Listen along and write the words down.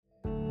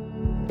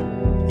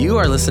You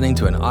are listening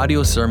to an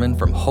audio sermon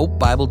from Hope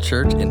Bible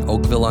Church in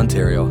Oakville,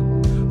 Ontario.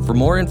 For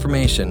more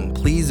information,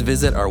 please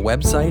visit our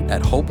website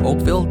at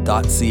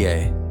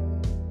hopeoakville.ca.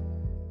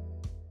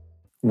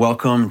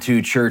 Welcome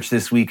to church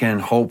this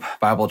weekend, Hope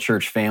Bible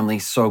Church family.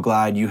 So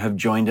glad you have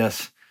joined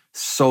us.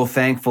 So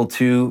thankful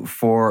too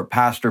for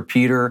Pastor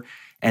Peter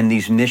and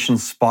these mission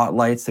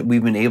spotlights that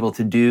we've been able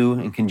to do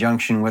in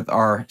conjunction with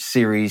our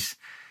series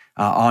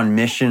on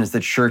mission, as the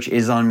church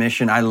is on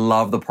mission. I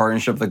love the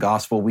partnership of the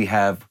gospel we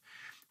have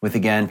with,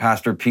 again,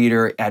 Pastor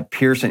Peter at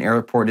Pearson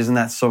Airport. Isn't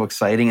that so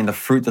exciting? And the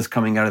fruit that's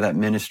coming out of that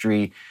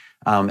ministry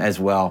as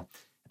well.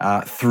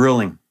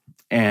 Thrilling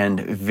and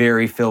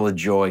very filled with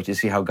joy to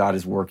see how God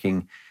is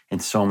working in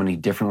so many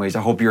different ways.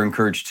 I hope you're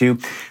encouraged too.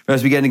 But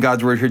as we get into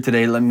God's word here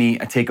today, let me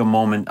take a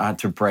moment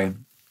to pray.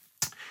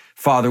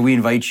 Father, we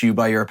invite you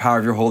by your power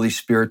of your Holy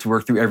Spirit to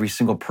work through every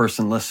single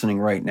person listening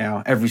right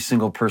now, every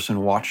single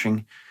person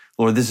watching.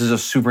 Lord, this is a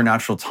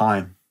supernatural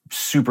time,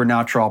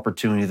 supernatural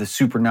opportunity, the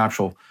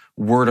supernatural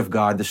Word of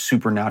God, the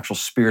supernatural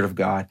Spirit of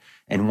God,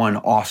 and one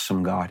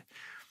awesome God.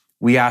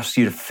 We ask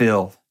you to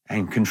fill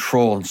and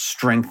control and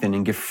strengthen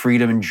and give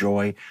freedom and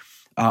joy,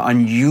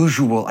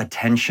 unusual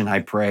attention,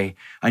 I pray,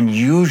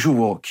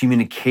 unusual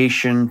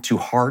communication to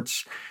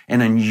hearts,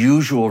 and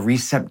unusual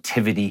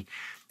receptivity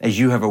as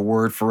you have a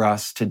word for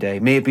us today.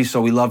 May it be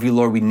so. We love you,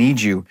 Lord. We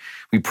need you.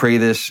 We pray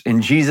this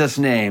in Jesus'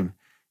 name.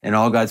 And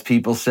all God's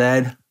people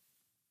said,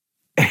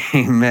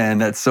 amen.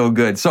 That's so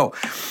good. So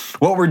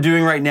what we're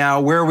doing right now,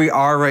 where we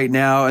are right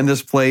now in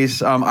this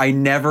place, I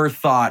never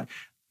thought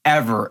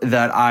ever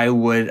that I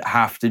would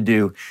have to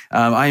do.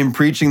 I am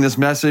preaching this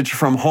message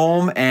from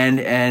home and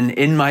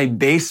in my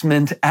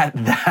basement at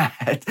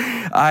that.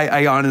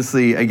 I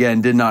honestly, again,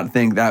 did not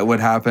think that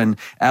would happen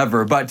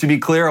ever. But to be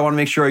clear, I want to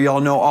make sure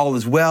y'all know all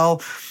is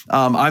well.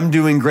 I'm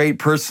doing great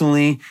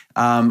personally.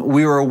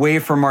 We were away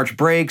for March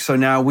break, so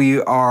now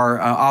we are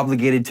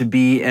obligated to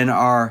be in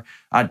our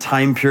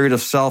time period of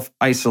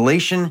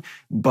self-isolation,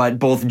 but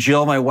both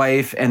Jill, my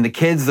wife, and the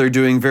kids, they're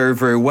doing very,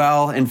 very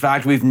well. In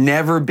fact, we've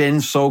never been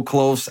so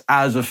close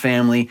as a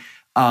family,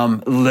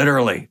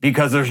 literally,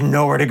 because there's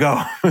nowhere to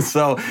go.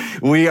 So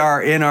we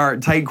are in our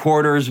tight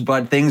quarters,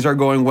 but things are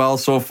going well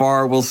so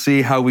far. We'll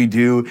see how we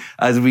do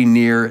as we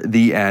near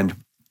the end.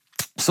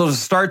 So to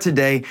start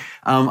today,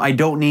 I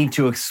don't need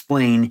to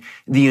explain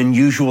the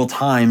unusual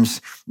times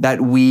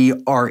that we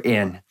are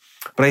in.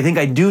 But I think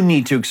I do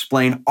need to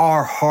explain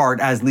our heart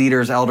as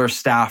leaders, elders,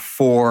 staff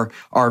for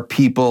our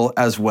people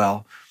as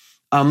well.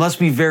 Let's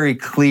be very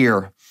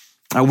clear.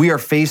 We are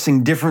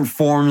facing different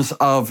forms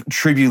of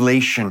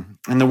tribulation.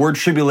 And the word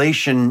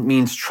tribulation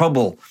means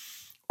trouble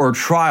or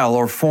trial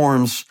or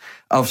forms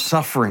of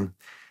suffering.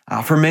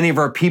 For many of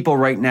our people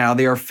right now,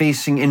 they are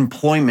facing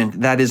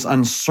employment that is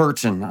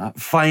uncertain,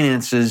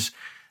 finances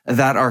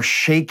that are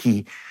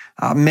shaky.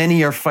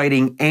 Many are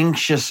fighting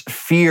anxious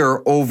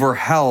fear over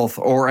health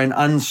or an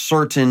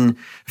uncertain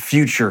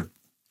future.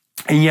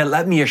 And yet,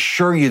 let me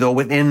assure you, though,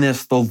 within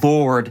this, the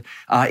Lord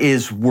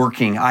is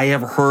working. I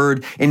have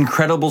heard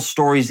incredible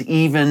stories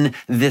even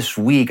this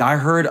week. I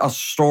heard a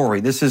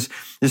story. This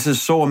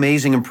is so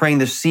amazing. I'm praying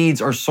the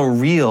seeds are so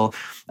real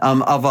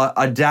of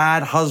a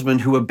dad,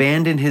 husband who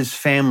abandoned his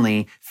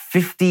family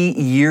 50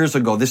 years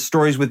ago. This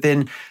story is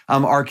within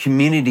our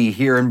community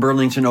here in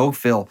Burlington,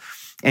 Oakville.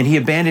 And he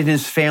abandoned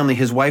his family.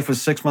 His wife was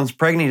 6 months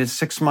pregnant. His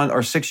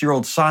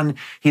 6-year-old son,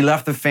 he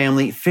left the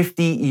family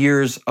 50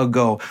 years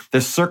ago. The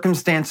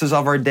circumstances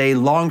of our day,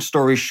 long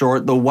story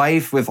short, the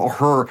wife with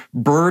her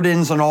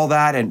burdens and all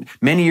that, and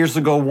many years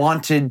ago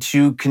wanted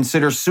to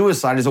consider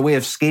suicide as a way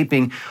of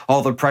escaping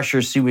all the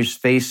pressures she was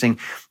facing.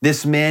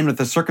 This man, with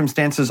the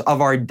circumstances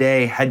of our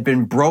day, had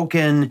been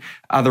broken,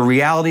 the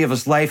reality of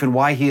his life and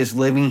why he is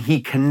living.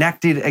 He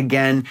connected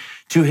again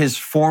to his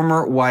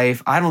former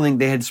wife. I don't think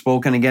they had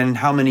spoken again in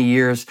how many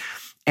years.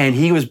 And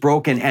he was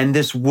broken. And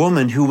this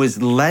woman who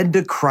was led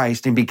to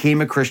Christ and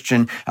became a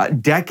Christian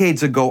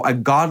decades ago, a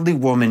godly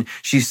woman,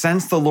 she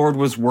sensed the Lord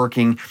was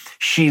working.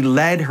 She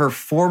led her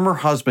former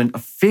husband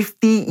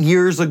 50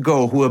 years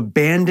ago, who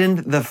abandoned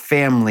the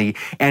family.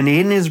 And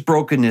in his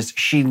brokenness,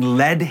 she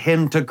led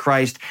him to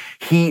Christ.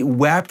 He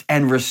wept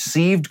and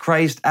received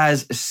Christ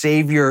as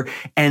Savior.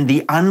 And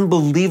the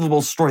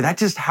unbelievable story that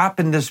just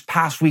happened this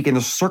past week, in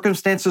the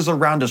circumstances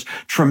around us,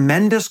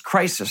 tremendous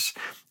crisis.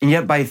 And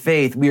yet by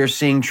faith, we are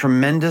seeing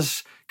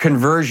tremendous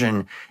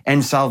conversion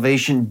and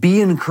salvation.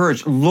 Be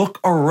encouraged. Look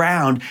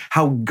around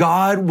how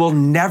God will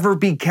never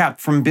be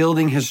kept from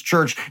building his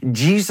church.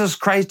 Jesus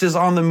Christ is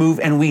on the move,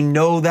 and we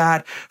know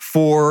that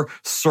for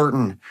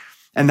certain.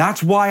 And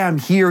that's why I'm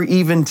here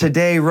even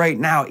today, right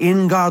now,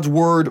 in God's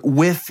word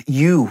with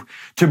you,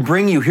 to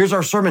bring you, here's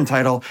our sermon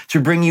title, to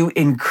bring you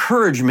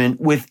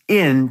encouragement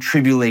within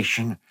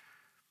tribulation.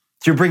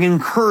 To bring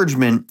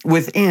encouragement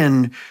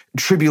within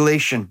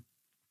tribulation.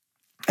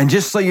 And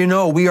just so you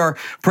know, we are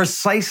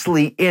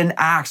precisely in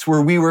Acts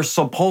where we were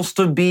supposed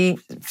to be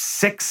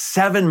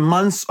 6-7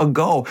 months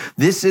ago.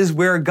 This is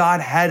where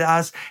God had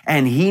us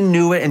and he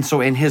knew it. And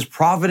so in his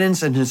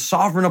providence and his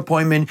sovereign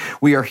appointment,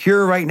 we are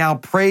here right now.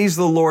 Praise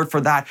the Lord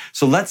for that.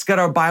 So let's get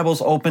our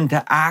Bibles open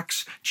to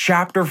Acts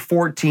chapter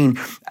 14.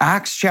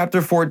 Acts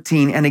chapter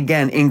 14. And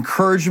again,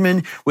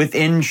 encouragement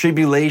within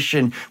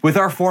tribulation. With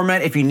our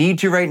format, if you need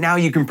to right now,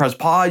 you can press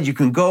pause. You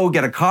can go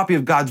get a copy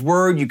of God's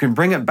word. You can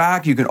bring it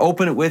back. You can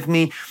open it with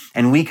me.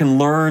 And we can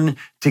learn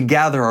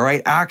together, all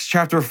right? Acts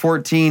chapter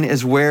 14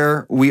 is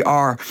where we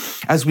are.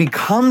 As we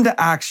come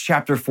to Acts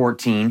chapter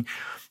 14,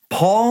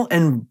 Paul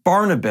and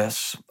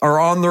Barnabas are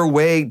on their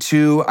way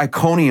to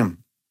Iconium.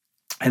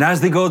 And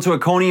as they go to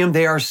Iconium,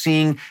 they are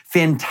seeing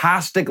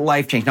fantastic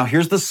life change. Now,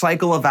 here's the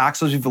cycle of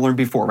Acts, as we've learned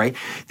before, right?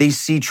 They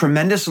see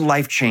tremendous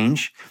life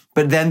change,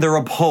 but then they're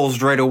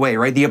opposed right away,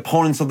 right? The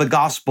opponents of the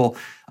gospel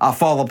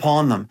fall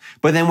upon them.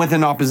 But then with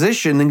an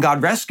opposition, then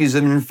God rescues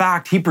them. In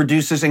fact, he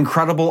produces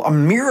incredible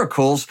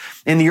miracles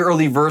in the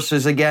early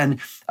verses, again,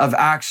 of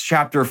Acts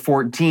chapter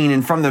 14.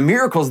 And from the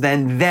miracles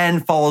then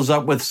follows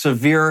up with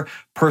severe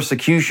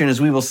persecution, as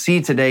we will see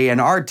today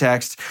in our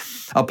text,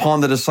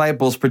 upon the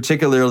disciples,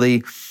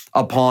 particularly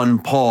upon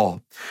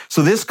Paul.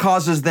 So this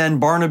causes then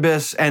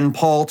Barnabas and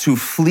Paul to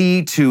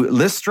flee to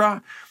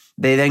Lystra.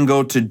 They then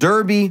go to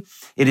Derbe.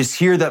 It is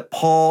here that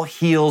Paul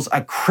heals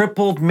a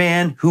crippled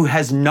man who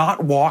has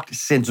not walked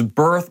since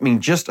birth. I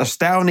mean, just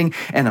astounding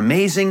and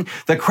amazing.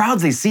 The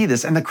crowds, they see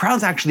this, and the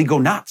crowds actually go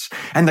nuts.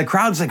 And the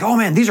crowd's like, oh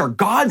man, these are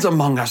gods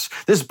among us.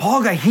 This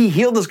Paul guy, he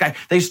healed this guy.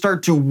 They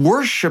start to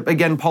worship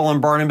again Paul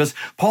and Barnabas.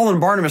 Paul and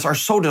Barnabas are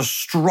so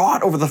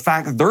distraught over the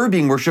fact that they're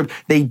being worshiped,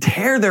 they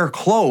tear their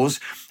clothes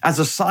as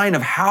a sign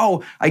of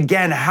how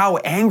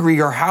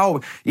angry or how,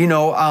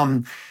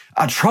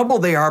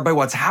 troubled they are by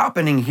what's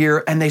happening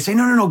here. And they say,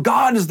 no,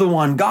 God is the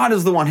one. God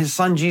is the one, his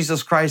son,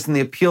 Jesus Christ. And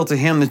they appeal to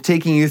him. They're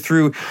taking you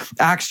through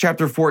Acts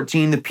chapter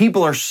 14. The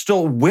people are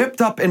still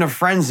whipped up in a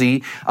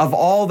frenzy of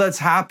all that's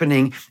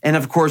happening. And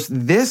of course,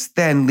 this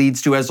then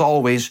leads to, as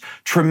always,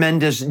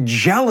 tremendous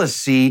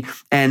jealousy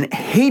and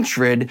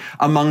hatred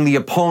among the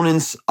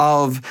opponents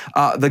of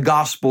the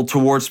gospel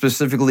towards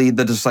specifically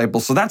the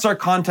disciples. So that's our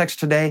context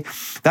today.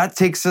 That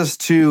takes us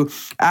to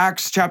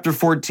Acts chapter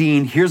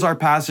 14. Here's our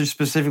passage,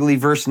 specifically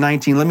verse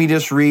 19. Let me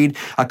just read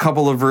a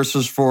couple of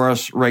verses for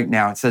us right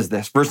now. It says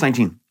this, verse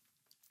 19.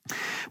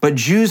 But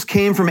Jews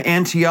came from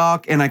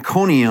Antioch and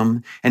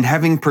Iconium, and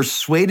having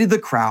persuaded the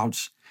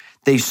crowds,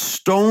 they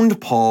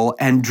stoned Paul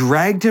and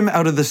dragged him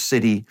out of the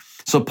city,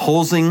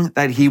 supposing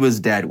that he was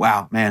dead.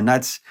 Wow, man,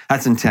 that's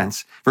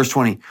intense. Verse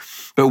 20.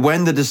 But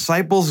when the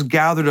disciples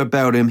gathered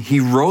about him, he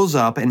rose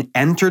up and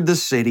entered the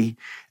city.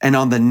 And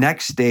on the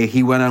next day,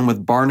 he went on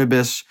with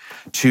Barnabas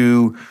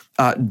to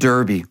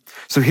Derbe.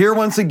 So here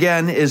once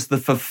again is the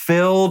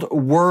fulfilled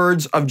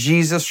words of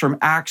Jesus from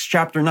Acts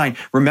chapter 9.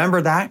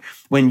 Remember that?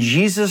 When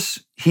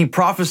Jesus, he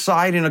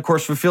prophesied and of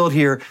course fulfilled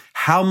here,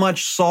 how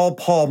much Saul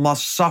Paul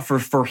must suffer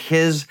for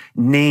his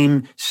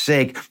name's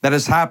sake. That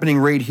is happening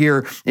right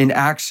here in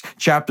Acts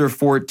chapter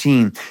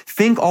 14.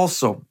 Think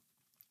also,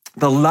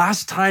 the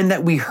last time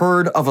that we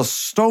heard of a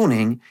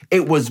stoning,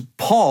 it was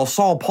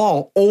Saul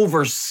Paul,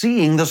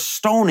 overseeing the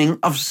stoning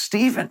of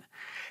Stephen.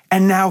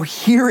 And now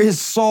here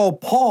is Saul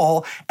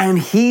Paul, and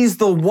he's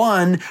the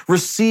one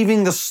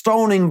receiving the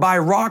stoning by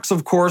rocks,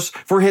 of course,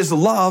 for his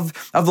love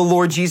of the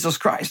Lord Jesus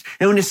Christ.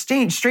 Now, in a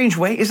strange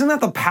way, isn't that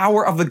the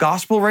power of the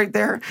gospel right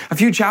there? A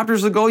few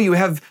chapters ago, you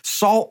have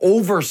Saul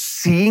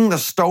overseeing the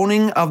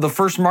stoning of the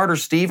first martyr,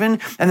 Stephen.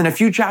 And then a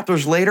few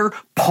chapters later,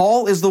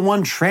 Paul is the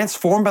one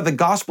transformed by the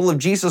gospel of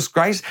Jesus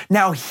Christ.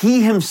 Now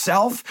he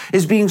himself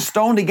is being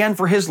stoned again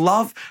for his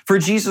love for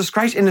Jesus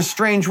Christ in a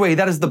strange way.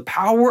 That is the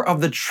power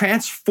of the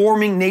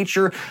transforming nature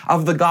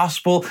of the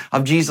gospel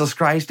of Jesus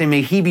Christ. And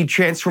may he be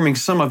transforming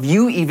some of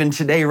you even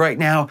today, right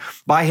now,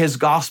 by his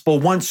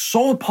gospel, once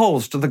so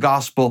opposed to the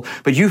gospel,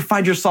 but you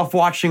find yourself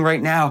watching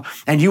right now,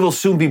 and you will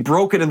soon be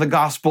broken in the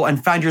gospel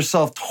and find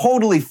yourself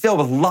totally filled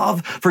with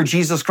love for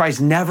Jesus Christ,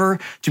 never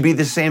to be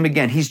the same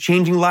again. He's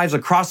changing lives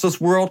across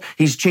this world.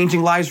 He's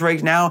changing lives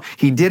right now.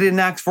 He did it in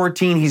Acts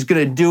 14. He's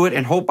going to do it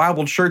in Hope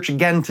Bible Church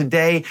again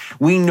today.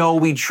 We know,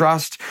 we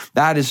trust.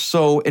 That is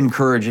so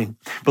encouraging.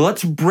 But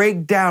let's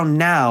break down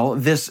now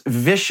this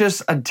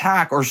vicious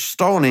attack or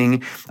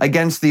stoning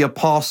against the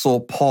apostle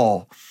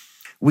Paul.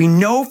 We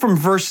know from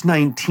verse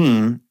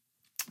 19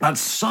 that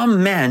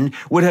some men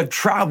would have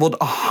traveled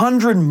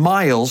 100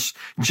 miles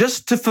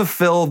just to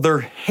fulfill their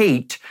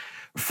hate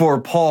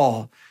for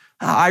Paul.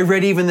 I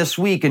read even this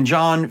week in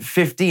John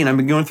 15, I've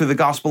been going through the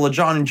Gospel of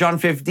John. In John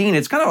 15,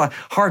 it's kind of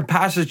a hard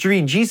passage to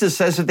read. Jesus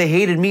says, if they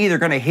hated me, they're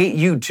going to hate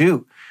you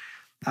too.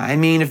 I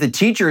mean, if the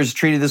teacher is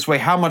treated this way,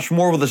 how much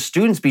more will the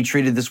students be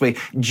treated this way?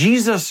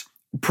 Jesus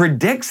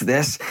predicts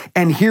this,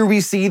 and here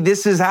we see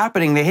this is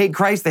happening. They hate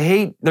Christ,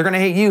 they're going to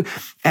hate you,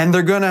 and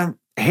they're going to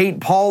hate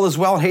Paul as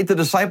well, hate the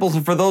disciples,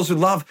 and for those who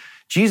love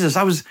Jesus,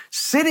 I was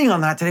sitting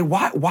on that today.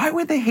 Why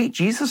would they hate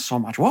Jesus so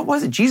much? What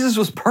was it? Jesus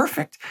was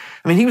perfect.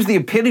 I mean, he was the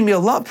epitome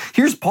of love.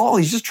 Here's Paul.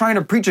 He's just trying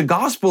to preach a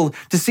gospel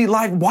to see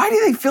life. Why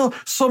do they feel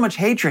so much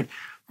hatred?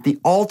 The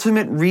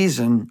ultimate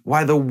reason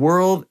why the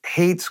world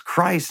hates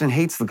Christ and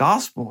hates the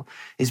gospel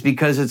is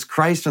because it's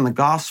Christ and the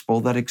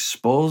gospel that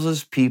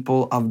exposes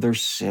people of their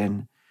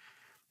sin.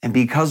 And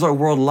because our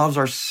world loves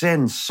our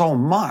sin so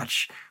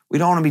much, we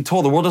don't want to be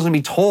told. The world doesn't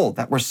be told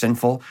that we're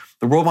sinful.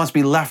 The world wants to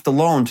be left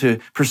alone to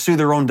pursue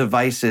their own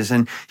devices.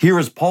 And here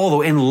is Paul,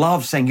 though, in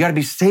love, saying, you got to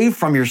be saved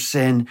from your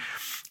sin.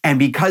 And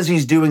because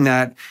he's doing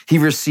that, he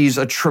receives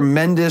a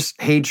tremendous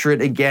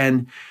hatred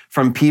again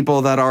from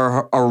people that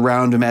are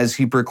around him as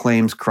he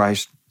proclaims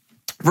Christ.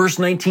 Verse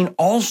 19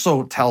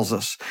 also tells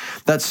us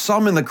that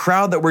some in the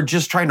crowd that were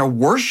just trying to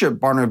worship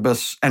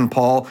Barnabas and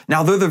Paul,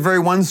 now they're the very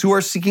ones who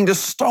are seeking to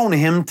stone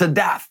him to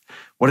death.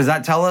 What does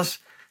that tell us?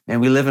 Man,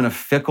 we live in a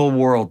fickle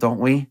world, don't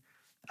we?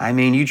 I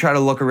mean, you try to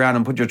look around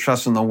and put your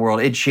trust in the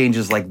world, it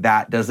changes like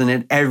that, doesn't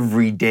it?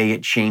 Every day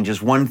it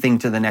changes, one thing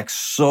to the next,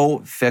 so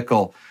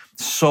fickle,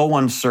 so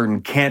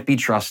uncertain, can't be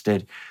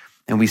trusted.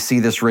 And we see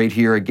this right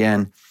here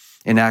again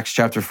in Acts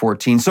chapter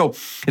 14. So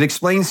it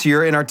explains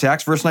here in our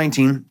text, verse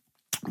 19,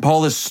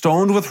 Paul is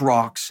stoned with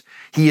rocks.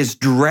 He is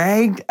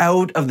dragged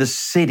out of the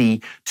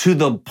city to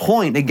the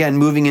point, again,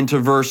 moving into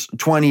verse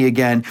 20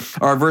 again,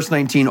 or verse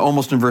 19,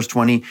 almost in verse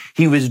 20,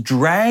 he was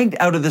dragged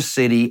out of the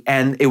city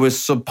and it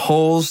was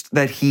supposed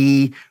that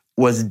he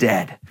was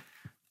dead.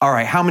 All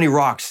right, how many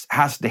rocks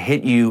has to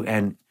hit you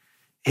and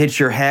hit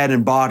your head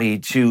and body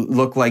to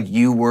look like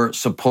you were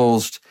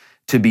supposed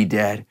to be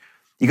dead?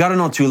 You got to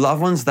know too,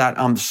 loved ones,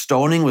 that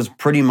stoning was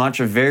pretty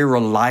much a very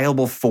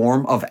reliable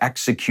form of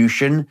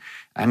execution.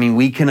 I mean,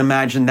 we can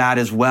imagine that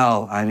as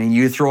well. I mean,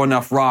 you throw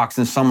enough rocks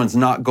and someone's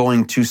not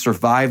going to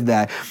survive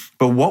that.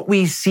 But what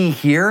we see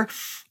here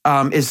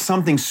is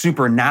something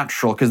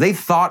supernatural because they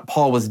thought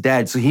Paul was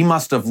dead, so he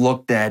must have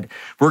looked dead.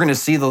 We're going to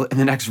see in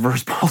the next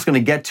verse, Paul's going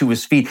to get to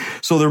his feet.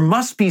 So there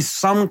must be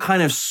some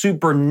kind of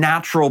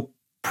supernatural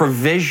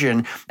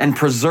provision and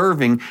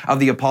preserving of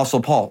the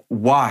Apostle Paul.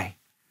 Why?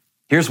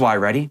 Here's why,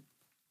 ready?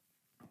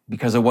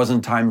 Because it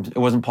wasn't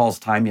Paul's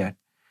time yet.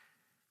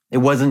 It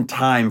wasn't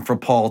time for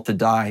Paul to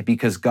die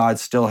because God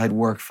still had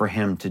work for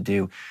him to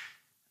do.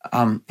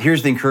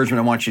 Here's the encouragement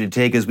I want you to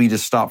take as we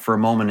just stop for a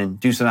moment and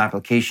do some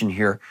application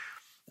here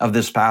of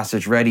this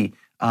passage. Ready?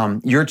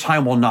 Your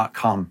time will not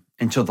come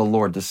until the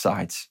Lord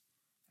decides.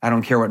 I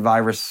don't care what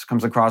virus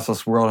comes across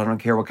this world. I don't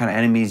care what kind of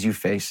enemies you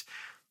face.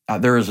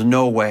 There is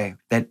no way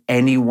that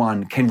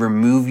anyone can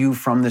remove you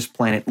from this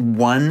planet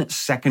 1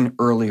 second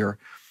earlier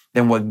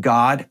than what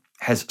God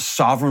has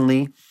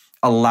sovereignly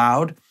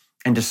allowed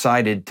and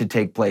decided to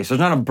take place. There's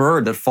not a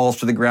bird that falls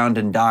to the ground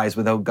and dies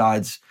without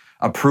God's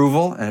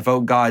approval and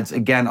without God's,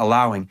 again,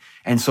 allowing.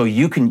 And so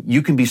you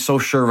can be so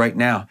sure right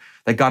now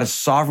that God is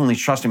sovereignly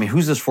trusting me.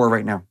 Who's this for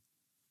right now?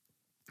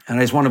 And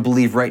I just want to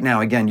believe right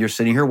now, again, you're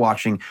sitting here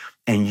watching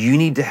and you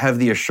need to have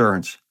the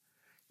assurance.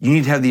 You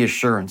need to have the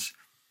assurance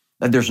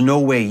that there's no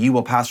way you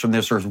will pass from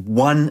this earth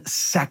 1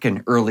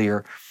 second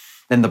earlier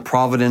than the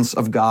providence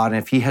of God. And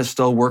if he has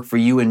still work for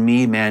you and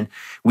me, man,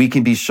 we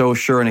can be so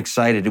sure and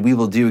excited that we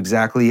will do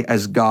exactly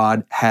as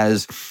God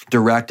has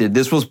directed.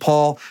 This was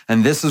Paul,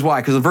 and this is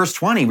why. Because in verse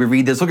 20, we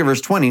read this. Look at verse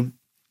 20.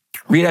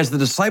 Read, as the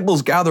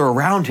disciples gather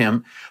around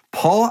him,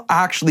 Paul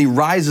actually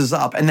rises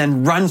up and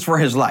then runs for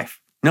his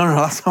life. No,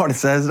 that's not what it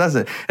says, does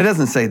it? It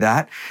doesn't say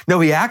that. No,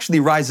 he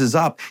actually rises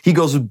up. He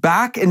goes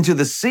back into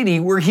the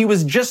city where he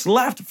was just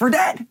left for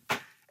dead.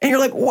 And you're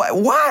like,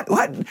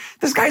 what?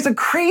 This guy's a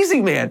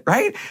crazy man,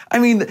 right? I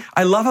mean,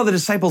 I love how the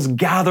disciples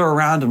gather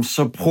around him,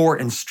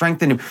 support and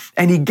strengthen him.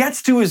 And he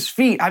gets to his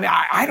feet. I mean,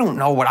 I don't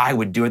know what I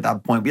would do at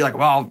that point. Be like,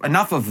 well,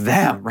 enough of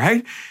them,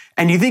 right?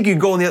 And you think you'd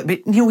go in the other,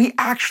 but he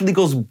actually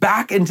goes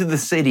back into the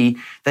city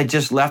that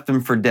just left him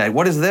for dead.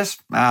 What is this?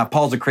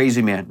 Paul's a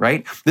crazy man,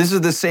 right? This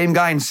is the same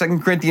guy in 2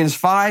 Corinthians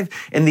 5.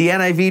 In the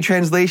NIV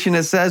translation,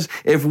 it says,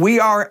 if we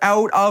are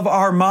out of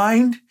our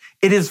mind,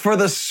 it is for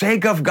the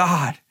sake of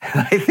God.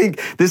 And I think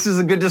this is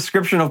a good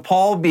description of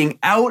Paul being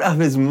out of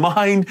his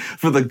mind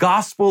for the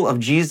gospel of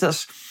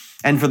Jesus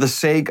and for the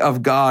sake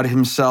of God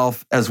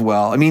himself as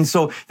well. I mean,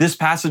 so this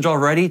passage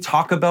already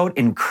talk about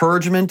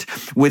encouragement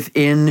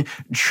within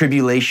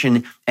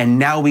tribulation. And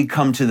now we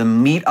come to the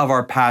meat of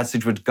our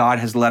passage, which God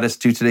has led us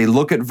to today.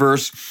 Look at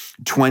verse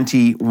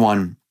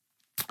 21.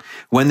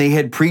 When they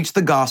had preached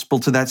the gospel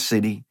to that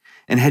city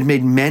and had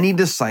made many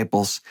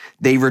disciples,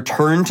 they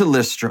returned to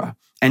Lystra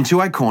and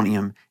to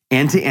Iconium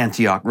and to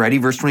Antioch. Ready?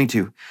 Verse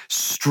 22.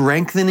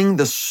 Strengthening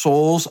the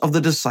souls of the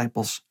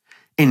disciples,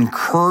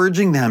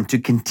 encouraging them to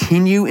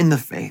continue in the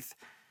faith,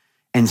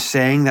 and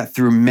saying that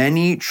through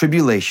many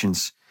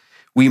tribulations,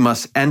 we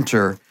must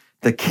enter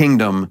the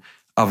kingdom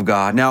of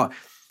God. Now,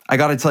 I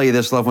got to tell you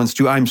this, loved ones,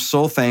 too. I'm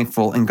so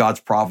thankful in God's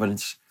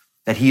providence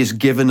that he has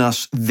given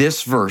us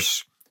this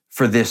verse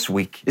for this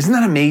week. Isn't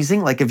that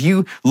amazing? Like if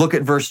you look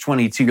at verse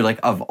 22, you're like,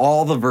 of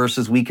all the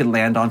verses we could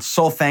land on,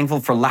 so thankful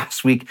for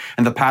last week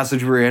and the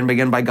passage we were in,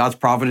 again, by God's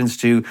providence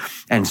too,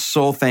 and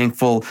so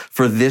thankful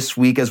for this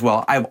week as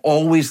well. I've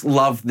always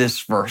loved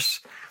this verse.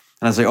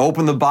 And as I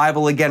open the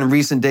Bible again in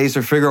recent days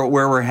to figure out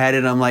where we're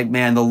headed, I'm like,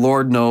 man, the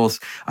Lord knows.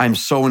 I'm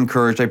so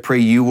encouraged. I pray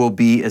you will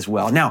be as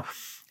well. Now,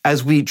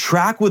 as we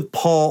track with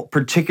Paul,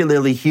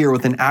 particularly here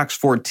within Acts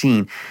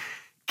 14,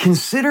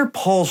 consider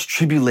Paul's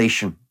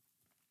tribulation.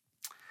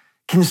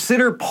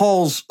 Consider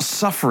Paul's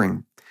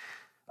suffering.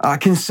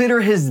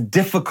 Consider his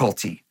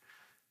difficulty.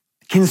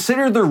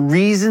 Consider the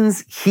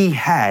reasons he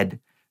had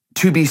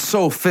to be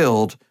so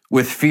filled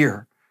with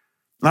fear.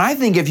 And I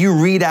think if you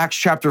read Acts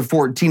chapter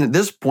 14 at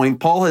this point,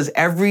 Paul has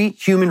every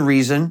human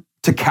reason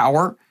to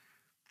cower,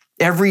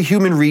 every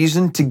human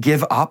reason to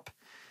give up,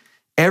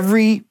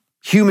 every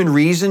human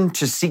reason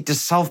to seek to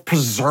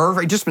self-preserve.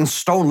 He'd just been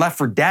stoned, left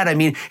for dead. I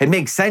mean, it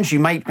makes sense. You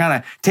might kind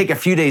of take a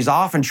few days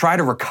off and try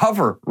to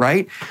recover,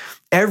 right?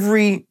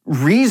 Every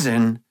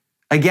reason,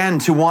 again,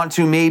 to want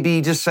to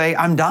maybe just say,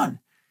 I'm done.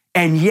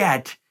 And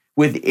yet,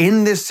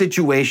 within this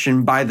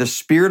situation, by the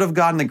Spirit of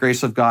God and the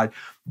grace of God,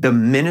 the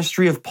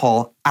ministry of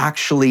Paul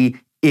actually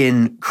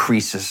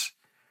increases.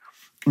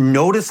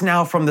 Notice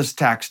now from this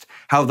text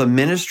how the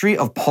ministry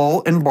of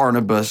Paul and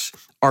Barnabas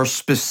are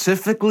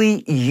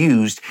specifically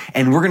used,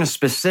 and we're going to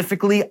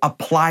specifically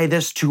apply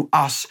this to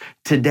us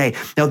today.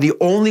 Now, the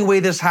only way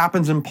this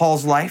happens in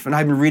Paul's life, and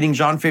I've been reading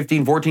John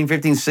 15, 14,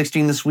 15,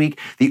 16 this week,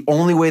 the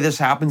only way this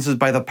happens is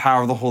by the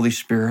power of the Holy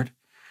Spirit.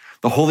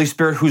 The Holy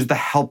Spirit who's the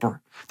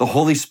helper. The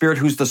Holy Spirit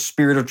who's the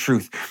Spirit of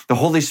truth. The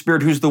Holy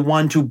Spirit who's the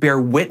one to bear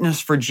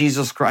witness for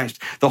Jesus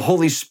Christ. The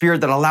Holy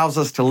Spirit that allows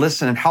us to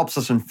listen and helps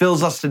us and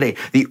fills us today.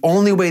 The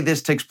only way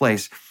this takes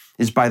place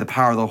is by the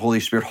power of the Holy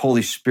Spirit.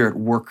 Holy Spirit,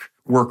 work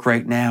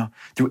right now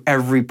through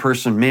every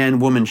person, man,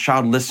 woman,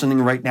 child listening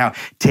right now.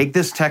 Take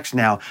this text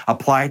now,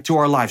 apply it to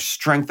our lives,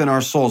 strengthen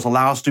our souls,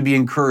 allow us to be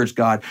encouraged,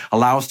 God.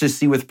 Allow us to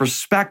see with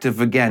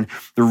perspective, again,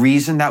 the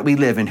reason that we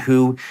live and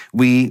who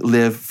we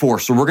live for.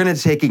 So we're going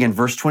to take, again,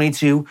 verse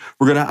 22,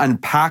 we're going to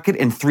unpack it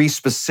in 3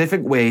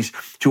 specific ways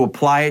to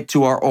apply it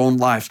to our own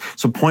lives.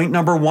 So point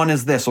number 1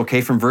 is this,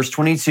 okay, from verse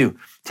 22,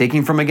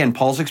 taking from, again,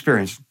 Paul's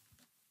experience.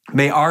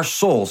 May our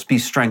souls be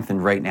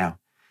strengthened right now.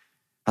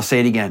 I'll say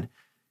it again.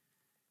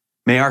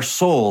 May our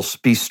souls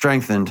be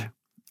strengthened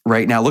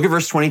right now. Look at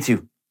verse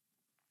 22.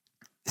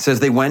 It says,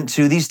 they went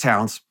to these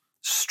towns,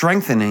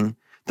 strengthening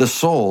the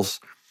souls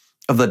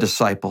of the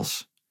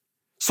disciples.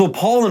 So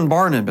Paul and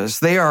Barnabas,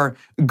 they are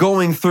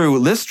going through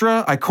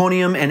Lystra,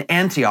 Iconium, and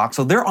Antioch.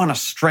 So they're on a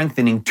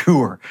strengthening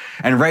tour.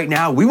 And right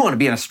now, we want to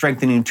be on a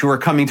strengthening tour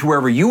coming to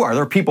wherever you are.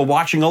 There are people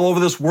watching all over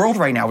this world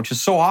right now, which is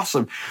so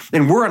awesome.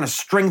 And we're on a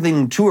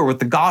strengthening tour with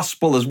the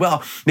gospel as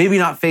well. Maybe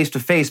not face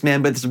to face,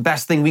 man, but it's the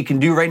best thing we can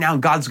do right now.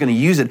 And God's going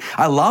to use it.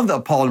 I love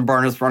that Paul and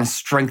Barnabas were on a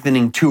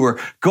strengthening tour,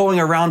 going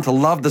around to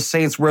love the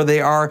saints where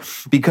they are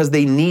because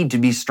they need to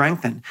be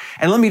strengthened.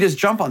 And let me just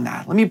jump on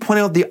that. Let me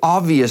point out the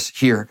obvious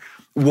here.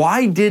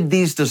 Why did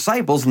these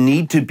disciples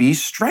need to be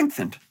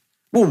strengthened?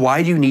 Well,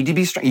 why do you need to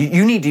be strengthened?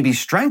 You need to be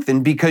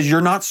strengthened because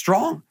you're not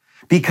strong,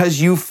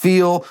 because you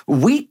feel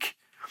weak.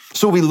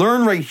 So we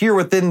learn right here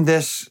within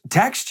this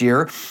text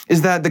here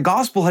is that the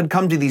gospel had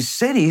come to these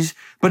cities,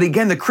 but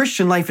again, the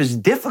Christian life is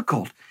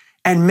difficult.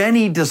 And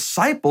many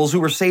disciples who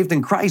were saved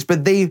in Christ,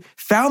 but they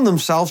found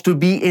themselves to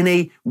be in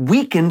a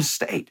weakened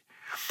state.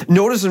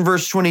 Notice in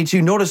verse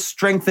 22, notice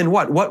strengthen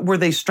what? What were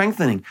they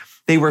strengthening?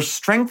 They were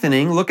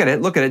strengthening, look at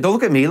it. Don't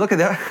look at me, look at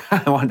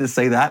that. I wanted to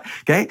say that,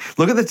 okay?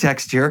 Look at the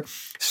text here.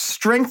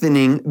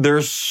 Strengthening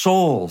their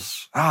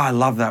souls. I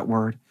love that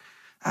word.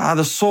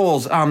 The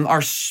souls,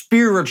 our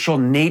spiritual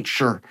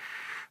nature.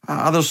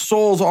 The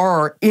souls are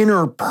our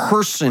inner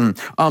person,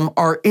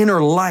 our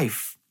inner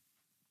life.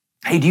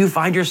 Hey, do you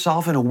find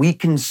yourself in a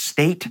weakened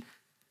state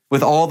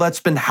with all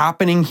that's been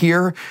happening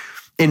here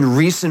in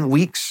recent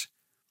weeks?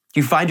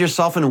 Do you find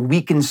yourself in a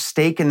weakened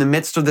state in the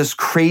midst of this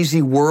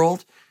crazy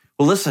world?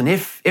 Well, listen,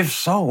 if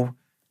so,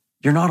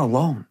 you're not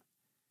alone.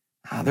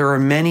 There are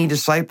many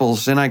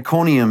disciples in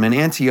Iconium and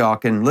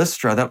Antioch and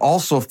Lystra that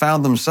also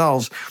found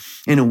themselves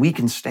in a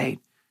weakened state.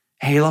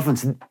 Hey, loved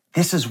ones,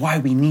 this is why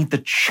we need the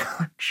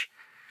church.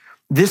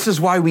 This is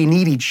why we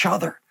need each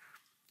other.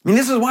 I mean,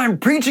 this is why I'm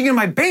preaching in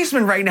my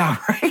basement right now,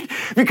 right?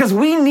 Because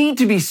we need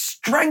to be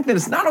strengthened.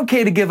 It's not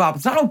okay to give up.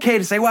 It's not okay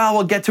to say, well,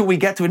 we'll get to it, we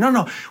get to it.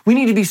 No. We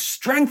need to be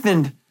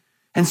strengthened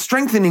and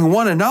strengthening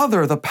one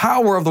another, the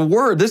power of the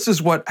word. This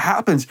is what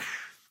happens.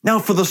 Now,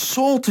 for the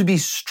soul to be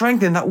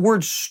strengthened, that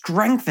word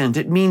strengthened,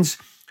 it means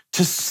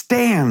to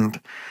stand.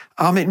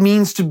 It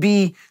means to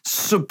be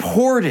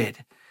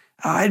supported.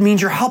 It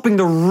means you're helping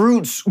the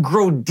roots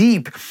grow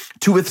deep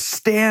to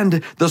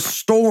withstand the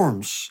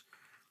storms.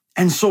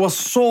 And so a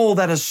soul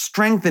that is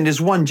strengthened is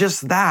one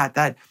just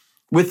that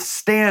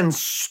withstands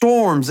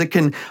storms. It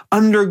can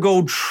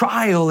undergo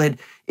trial.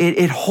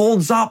 It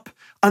holds up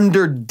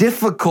under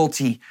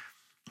difficulty.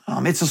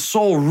 It's a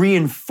soul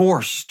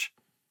reinforced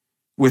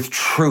with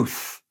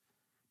truth.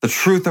 The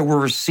truth that we're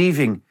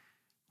receiving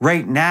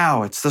right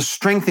now. It's the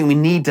strengthening we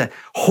need to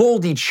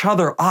hold each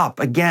other up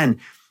again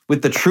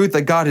with the truth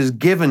that God has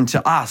given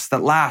to us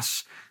that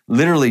lasts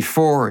literally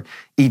for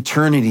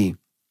eternity.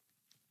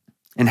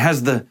 And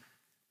has the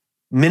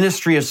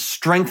ministry of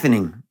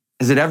strengthening,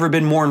 has it ever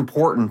been more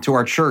important to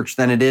our church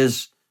than it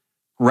is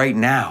right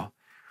now?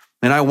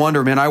 And I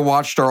wonder, man, I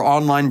watched our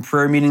online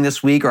prayer meeting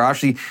this week, or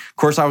actually, of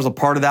course, I was a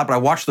part of that, but I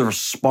watched the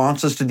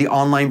responses to the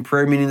online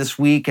prayer meeting this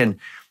week, and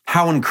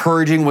how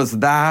encouraging was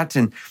that?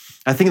 And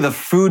I think of the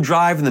food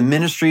drive and the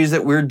ministries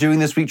that we're doing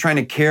this week, trying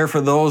to care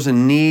for those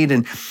in need.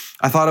 And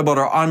I thought about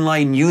our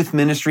online youth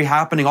ministry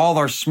happening, all of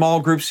our small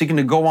groups seeking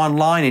to go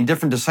online, and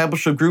different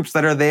discipleship groups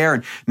that are there,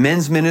 and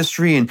men's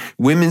ministry and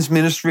women's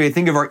ministry. I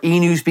think of our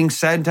e-news being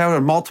sent out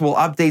and multiple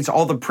updates,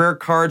 all the prayer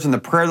cards and the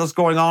prayer that's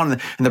going on,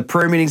 and the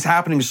prayer meetings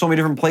happening in so many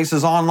different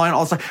places online.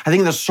 Also, I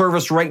think of the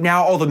service right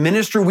now, all the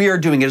ministry we are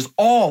doing is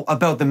all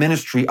about the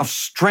ministry of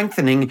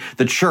strengthening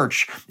the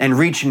church and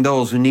reaching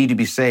those who need to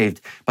be saved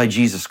by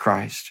Jesus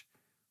Christ.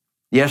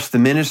 Yes, the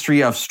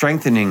ministry of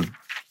strengthening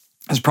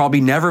has probably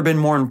never been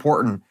more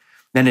important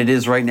than it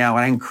is right now.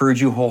 And I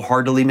encourage you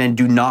wholeheartedly, man,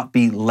 do not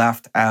be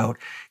left out.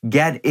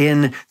 Get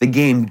in the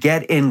game,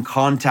 get in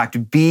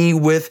contact, be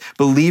with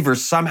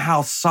believers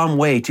somehow, some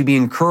way to be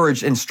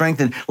encouraged and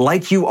strengthened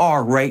like you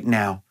are right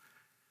now.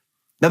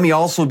 Let me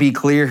also be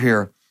clear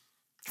here.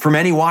 For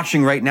many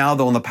watching right now,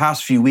 though, in the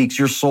past few weeks,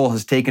 your soul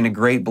has taken a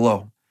great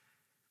blow.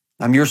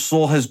 Your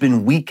soul has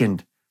been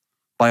weakened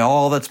by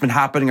all that's been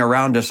happening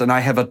around us, and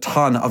I have a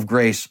ton of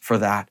grace for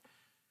that.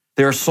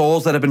 There are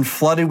souls that have been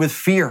flooded with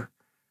fear.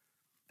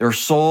 There are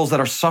souls that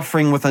are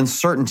suffering with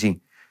uncertainty.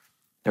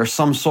 There are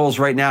some souls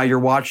right now you're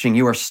watching,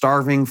 you are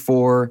starving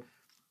for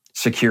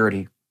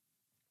security.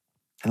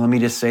 And let me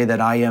just say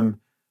that I am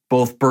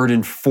both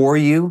burdened for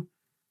you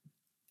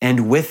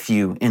and with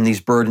you in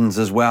these burdens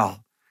as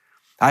well.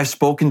 I've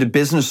spoken to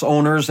business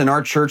owners in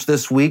our church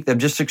this week that have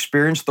just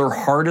experienced their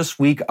hardest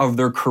week of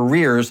their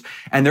careers,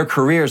 and their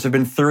careers have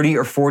been 30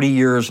 or 40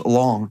 years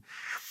long.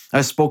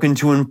 I've spoken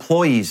to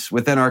employees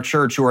within our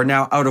church who are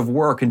now out of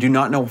work and do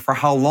not know for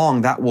how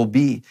long that will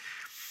be.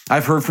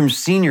 I've heard from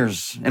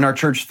seniors in our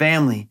church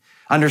family,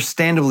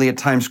 understandably at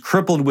times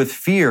crippled with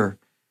fear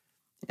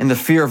and the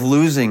fear of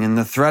losing and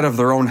the threat of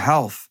their own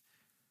health.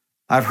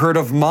 I've heard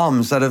of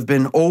moms that have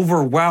been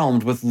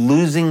overwhelmed with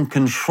losing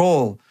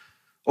control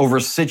over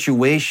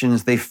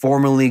situations they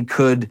formerly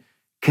could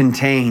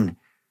contain.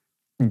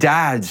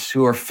 Dads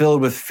who are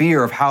filled with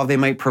fear of how they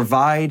might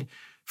provide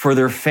for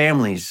their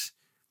families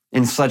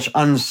in such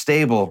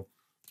unstable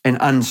and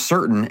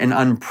uncertain and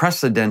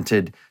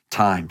unprecedented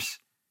times.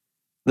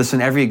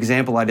 Listen, every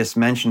example I just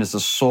mentioned is a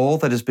soul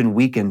that has been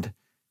weakened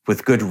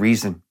with good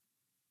reason.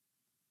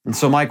 And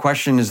so my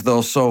question is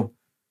though, so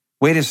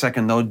wait a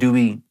second though, do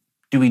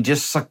we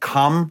just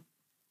succumb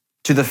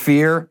to the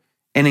fear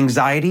and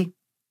anxiety?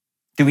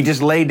 Do we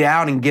just lay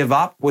down and give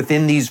up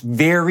within these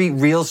very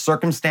real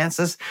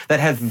circumstances that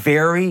have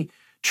very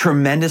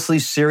tremendously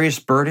serious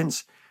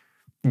burdens?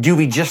 Do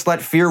we just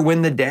let fear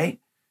win the day?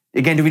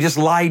 Again, do we just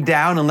lie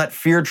down and let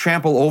fear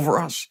trample over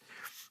us?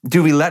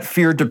 Do we let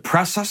fear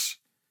depress us?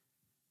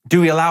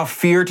 Do we allow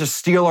fear to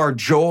steal our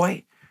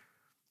joy?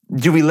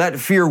 Do we let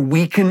fear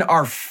weaken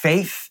our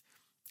faith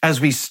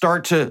as we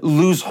start to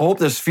lose hope?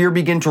 Does fear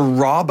begin to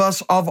rob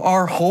us of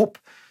our hope?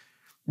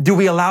 Do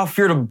we allow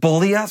fear to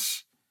bully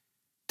us?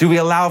 Do we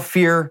allow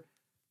fear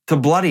to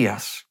bloody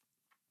us?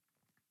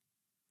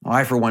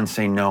 I, for one,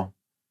 say no.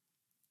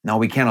 No,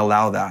 we can't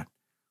allow that.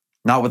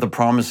 Not with the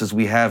promises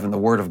we have in the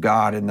Word of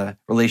God and the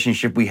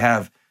relationship we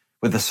have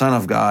with the Son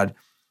of God,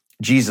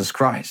 Jesus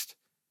Christ.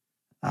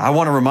 I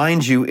want to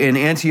remind you, in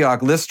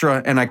Antioch,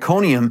 Lystra, and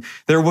Iconium,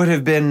 there would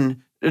have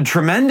been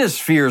tremendous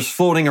fears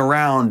floating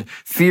around,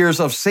 fears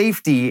of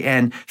safety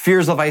and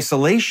fears of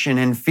isolation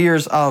and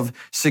fears of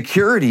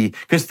security.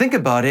 Because think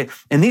about it,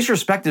 in these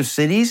respective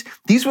cities,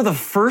 these were the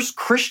first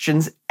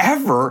Christians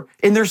ever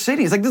in their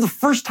cities. Like, this is the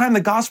first time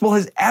the gospel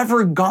has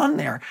ever gone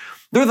there.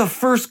 They're the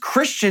first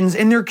Christians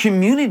in their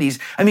communities.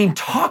 I mean,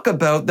 talk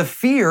about the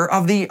fear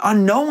of the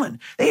unknown.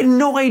 They had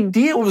no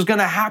idea what was going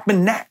to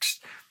happen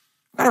next.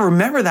 We've got to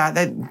remember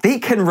that they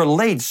can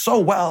relate so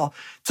well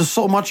to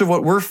so much of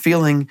what we're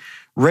feeling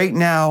right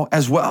now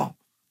as well.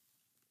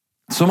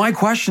 So my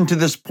question to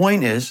this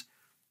point is,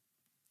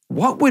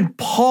 what would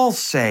Paul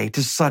say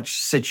to such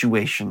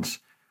situations?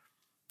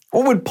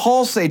 What would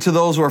Paul say to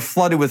those who are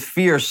flooded with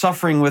fear,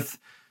 suffering with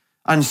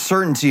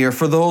uncertainty, or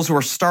for those who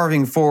are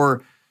starving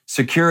for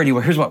security?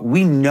 Well, here's what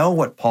we know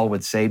what Paul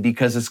would say,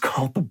 because it's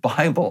called the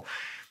Bible.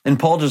 And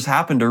Paul just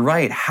happened to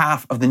write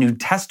half of the New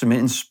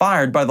Testament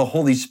inspired by the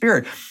Holy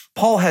Spirit.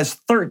 Paul has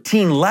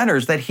 13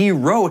 letters that he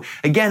wrote,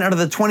 again, out of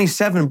the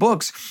 27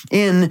 books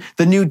in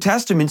the New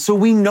Testament. So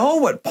we know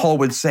what Paul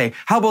would say.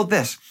 How about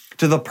this?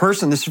 To the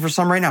person, this is for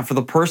some right now, for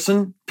the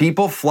person,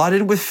 people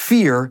flooded with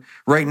fear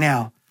right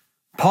now,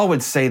 Paul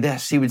would say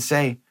this. He would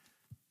say,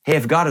 hey,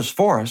 if God is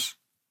for us,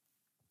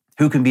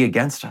 who can be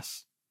against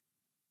us?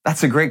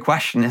 That's a great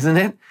question, isn't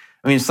it?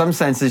 I mean, in some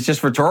sense, it's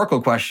just a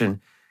rhetorical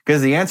question,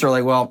 because the answer,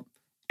 like, well,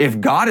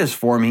 if God is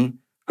for me,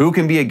 who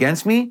can be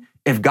against me?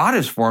 If God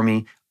is for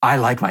me, I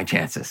like my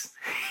chances.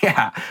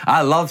 Yeah,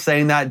 I love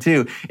saying that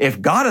too.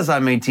 If God is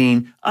on my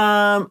team,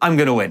 I'm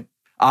going to win.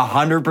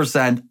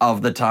 100%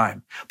 of the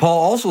time. Paul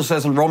also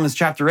says in Romans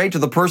chapter 8, to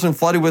the person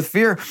flooded with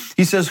fear,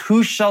 he says,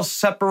 who shall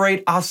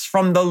separate us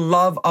from the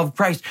love of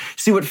Christ?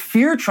 See what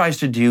fear tries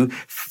to do?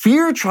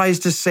 Fear tries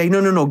to say,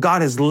 no,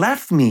 God has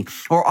left me,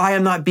 or I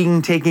am not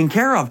being taken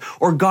care of,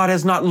 or God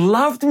has not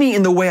loved me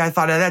in the way I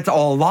thought. That's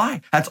all a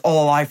lie. That's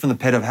all a lie from the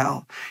pit of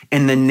hell.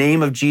 In the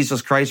name of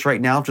Jesus Christ right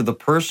now, to the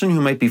person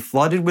who might be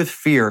flooded with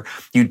fear,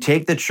 you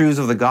take the truths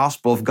of the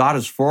gospel. If God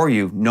is for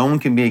you, no one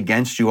can be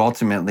against you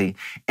ultimately.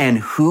 And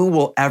who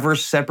will ever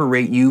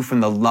separate you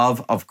from the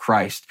love of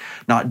Christ?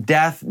 Not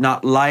death,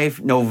 not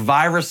life, no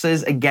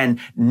viruses.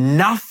 Again,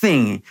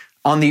 nothing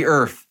on the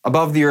earth,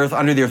 above the earth,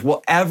 under the earth,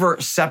 will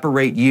ever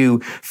separate you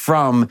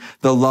from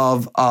the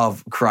love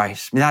of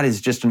Christ. I mean, that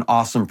is just an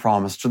awesome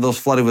promise to those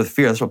flooded with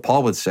fear. That's what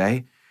Paul would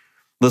say.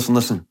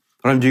 Listen.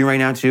 What I'm doing right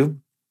now too,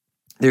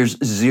 there's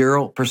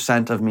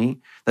 0% of me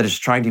that is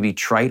trying to be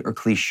trite or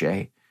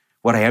cliche.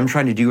 What I am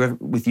trying to do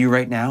with you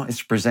right now is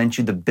to present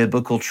you the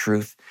biblical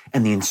truth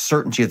and the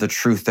uncertainty of the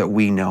truth that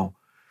we know.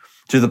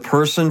 To the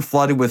person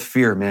flooded with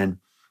fear, man,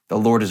 the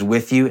Lord is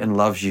with you and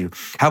loves you.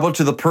 How about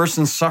to the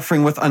person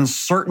suffering with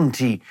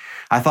uncertainty?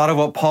 I thought of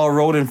what Paul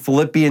wrote in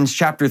Philippians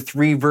chapter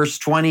 3, verse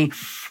 20,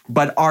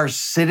 but our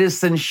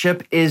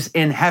citizenship is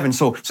in heaven.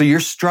 So you're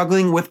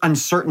struggling with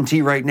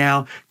uncertainty right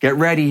now. Get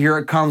ready. Here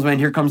it comes, man.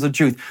 Here comes the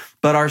truth.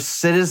 But our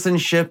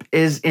citizenship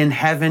is in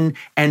heaven,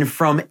 and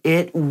from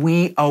it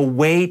we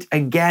await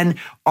again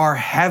our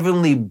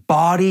heavenly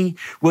body,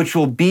 which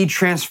will be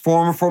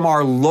transformed from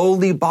our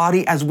lowly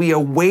body as we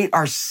await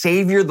our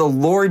Savior, the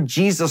Lord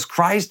Jesus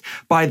Christ,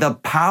 by the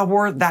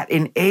power that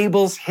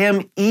enables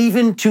him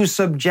even to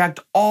subject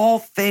all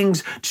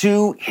things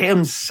to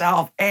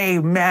himself.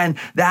 Amen.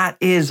 That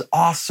is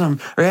awesome.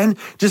 And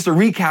just a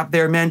recap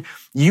there, man,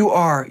 you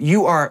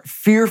are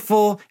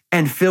fearful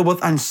and filled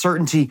with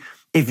uncertainty.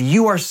 If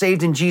you are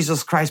saved in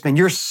Jesus Christ, man,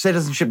 your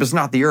citizenship is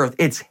not the earth,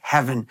 it's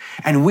heaven.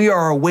 And we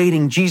are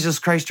awaiting Jesus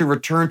Christ to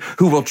return,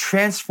 who will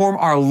transform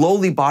our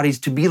lowly bodies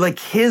to be like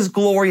his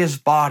glorious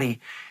body.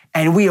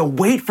 And we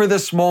await for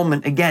this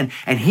moment again.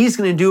 And he's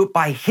going to do it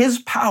by his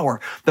power,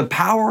 the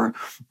power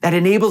that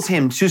enables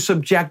him to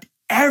subject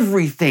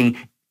everything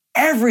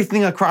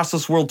across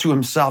this world to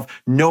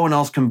himself. No one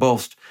else can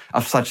boast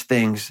of such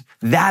things.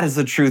 That is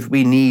the truth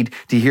we need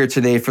to hear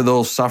today for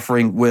those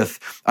suffering with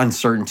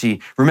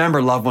uncertainty.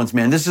 Remember, loved ones,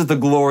 man, this is the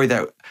glory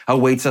that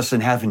awaits us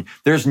in heaven.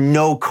 There's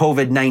no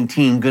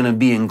COVID-19 gonna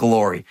be in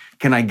glory.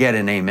 Can I get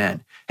an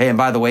amen? Hey, and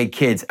by the way,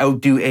 kids,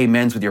 outdo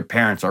amens with your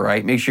parents, all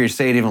right? Make sure you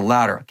say it even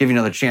louder. I'll give you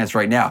another chance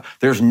right now.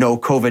 There's no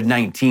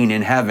COVID-19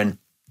 in heaven.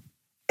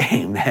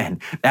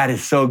 Amen. That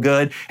is so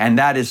good. And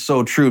that is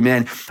so true,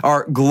 man.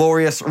 Our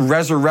glorious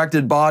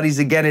resurrected bodies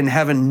again in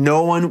heaven,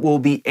 no one will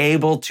be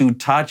able to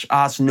touch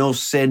us. No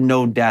sin,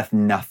 no death,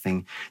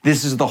 nothing.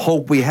 This is the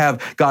hope we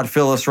have. God,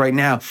 fill us right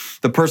now.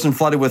 The person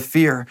flooded with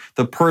fear,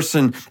 the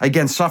person,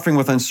 again, suffering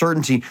with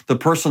uncertainty, the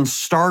person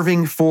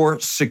starving for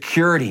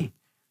security.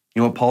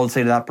 You know what Paul would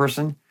say to that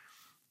person?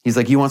 He's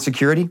like, you want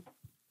security?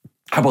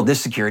 How about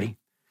this security?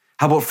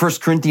 How about 1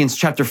 Corinthians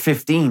chapter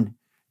 15?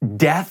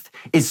 Death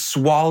is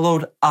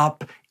swallowed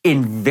up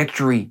in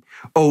victory.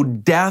 Oh,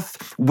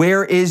 death,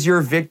 where is your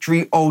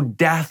victory? Oh,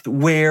 death,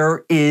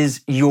 where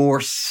is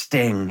your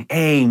sting?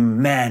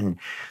 Amen.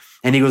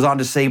 And he goes on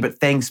to say, but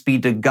thanks be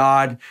to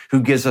God who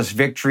gives us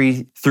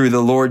victory through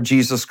the Lord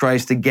Jesus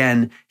Christ,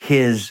 again,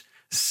 his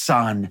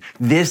Son.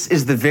 This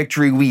is the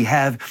victory we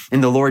have in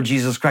the Lord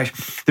Jesus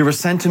Christ. There was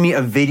sent to me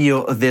a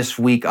video this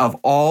week of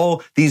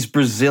all these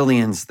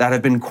Brazilians that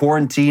have been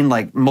quarantined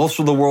like most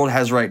of the world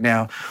has right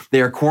now. They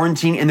are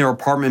quarantined in their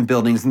apartment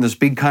buildings in this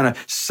big kind of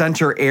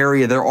center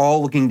area they're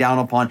all looking down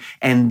upon.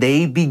 And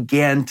they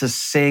began to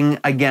sing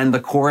again the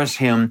chorus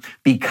hymn,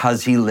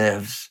 Because He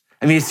Lives.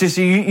 I mean, it's just,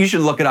 you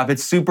should look it up.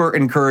 It's super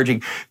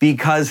encouraging.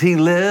 Because He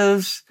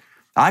lives,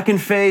 I can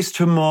face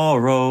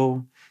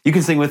tomorrow. You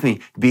can sing with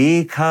me.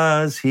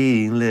 Because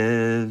He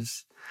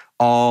lives,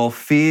 all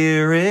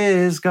fear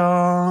is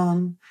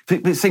gone.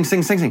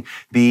 Sing.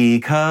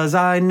 Because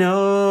I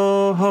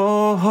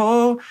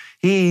know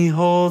He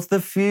holds the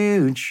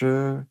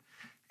future,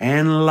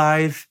 and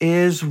life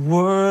is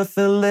worth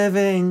the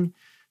living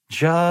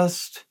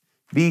just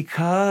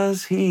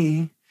because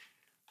He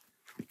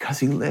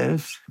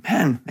lives.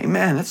 Man,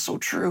 amen. That's so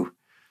true.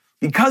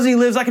 Because He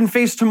lives, I can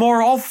face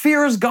tomorrow. All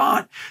fear is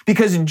gone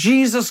because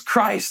Jesus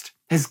Christ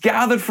has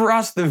gathered for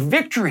us the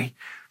victory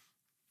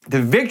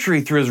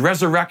through His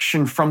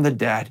resurrection from the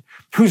dead.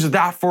 Who's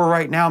that for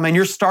right now, man?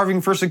 You're starving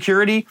for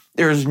security.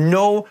 There is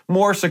no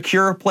more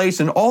secure place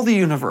in all the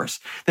universe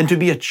than to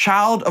be a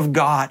child of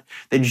God,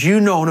 that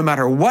you know no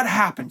matter what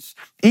happens,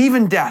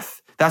 even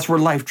death, that's where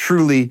life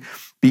truly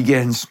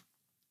begins.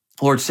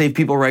 Lord, save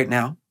people right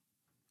now.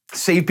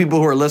 Save people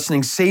who are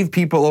listening. Save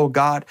people, oh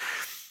God,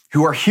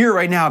 who are here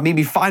right now,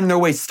 maybe finding their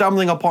way,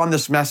 stumbling upon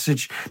this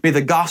message. May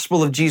the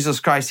gospel of Jesus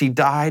Christ, He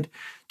died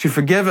to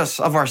forgive us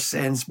of our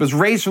sins, was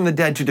raised from the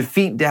dead to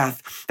defeat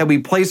death, that we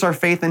place our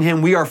faith in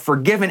him, we are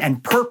forgiven,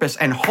 and purpose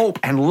and hope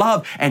and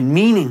love and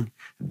meaning.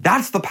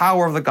 That's the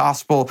power of the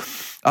gospel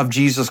of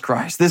Jesus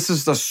Christ. This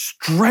is the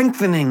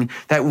strengthening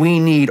that we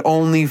need,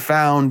 only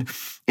found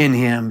in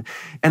him.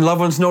 And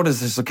loved ones, notice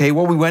this, okay?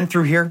 What we went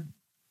through here,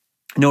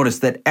 notice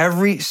that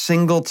every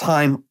single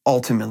time,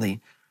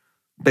 ultimately,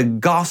 the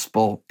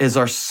gospel is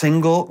our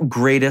single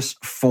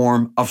greatest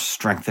form of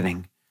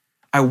strengthening.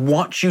 I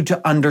want you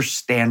to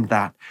understand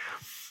that.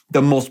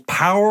 The most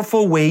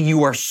powerful way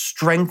you are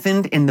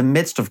strengthened in the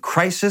midst of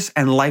crisis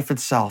and life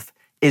itself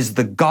is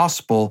the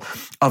gospel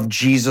of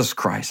Jesus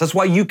Christ. That's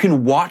why you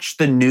can watch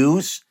the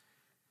news,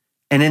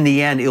 and in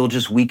the end, it'll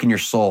just weaken your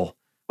soul.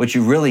 What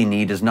you really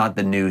need is not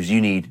the news. You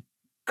need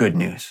good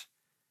news.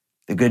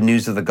 The good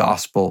news of the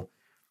gospel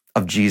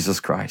of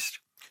Jesus Christ.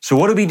 So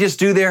what did we just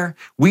do there?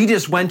 We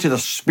just went to the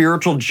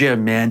spiritual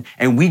gym, man,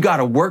 and we got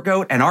a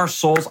workout, and our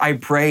souls, I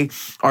pray,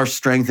 are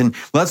strengthened.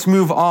 Let's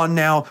move on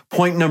now.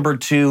 Point number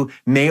 2,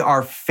 may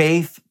our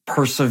faith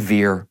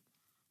persevere.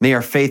 May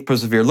our faith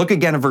persevere. Look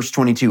again at verse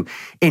 22.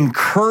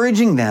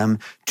 Encouraging them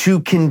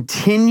to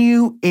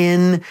continue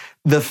in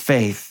the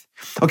faith.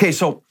 Okay,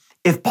 so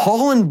if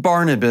Paul and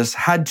Barnabas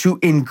had to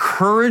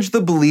encourage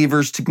the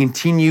believers to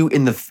continue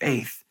in the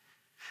faith,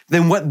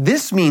 then what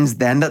this means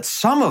then that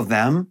some of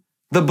them,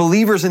 the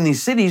believers in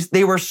these cities,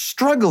 they were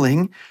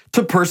struggling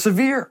to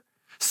persevere.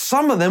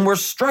 Some of them were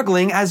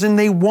struggling as in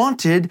they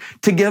wanted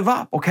to give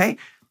up, okay?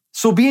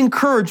 So be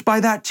encouraged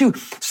by that too.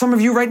 Some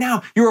of you right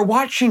now, you are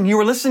watching, you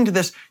are listening to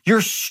this, you're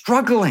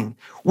struggling.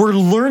 We're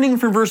learning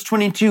from verse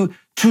 22,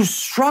 to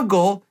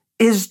struggle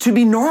is to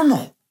be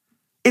normal.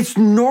 It's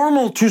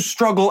normal to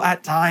struggle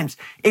at times.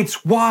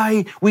 It's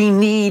why we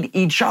need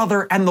each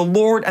other and the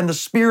Lord and the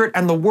Spirit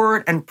and the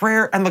Word and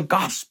prayer and the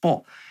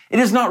gospel. It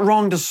is not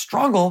wrong to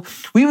struggle.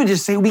 We would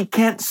just say we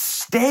can't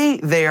stay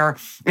there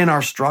in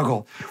our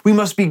struggle. We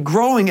must be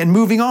growing and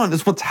moving on.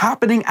 That's what's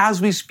happening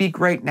as we speak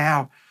right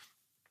now.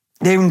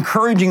 They're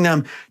encouraging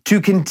them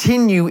to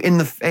continue in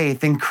the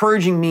faith.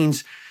 Encouraging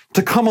means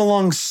to come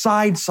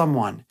alongside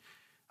someone,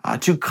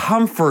 to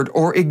comfort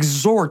or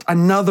exhort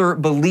another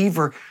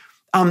believer,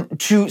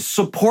 to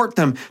support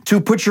them, to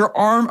put your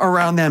arm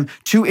around them,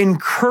 to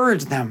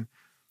encourage them.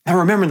 Now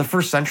remember, in the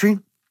first century,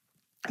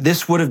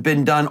 this would have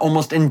been done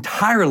almost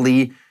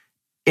entirely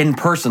in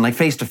person, like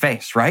face to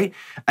face, right?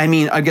 I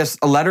mean, I guess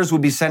letters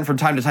would be sent from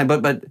time to time,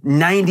 but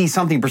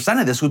 90-something%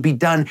 of this would be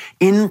done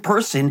in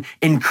person,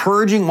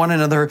 encouraging one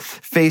another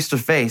face to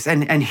face.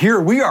 And here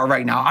we are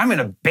right now. I'm in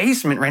a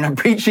basement right now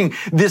preaching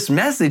this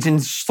message,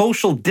 and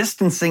social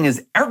distancing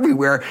is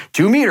everywhere,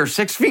 2 meters,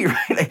 6 feet,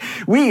 right?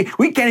 We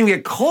can't even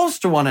get close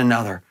to one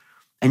another.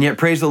 And yet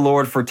praise the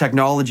Lord for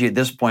technology at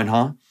this point,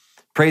 huh?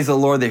 Praise the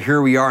Lord that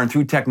here we are, and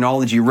through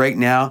technology right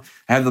now,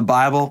 I have the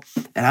Bible,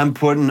 and I'm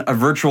putting a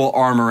virtual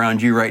arm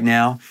around you right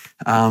now.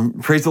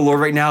 Praise the Lord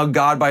right now.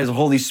 God, by his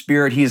Holy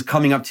Spirit, he is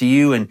coming up to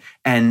you,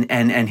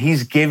 and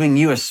he's giving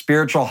you a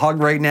spiritual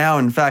hug right now.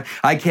 In fact,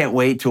 I can't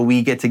wait till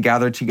we get to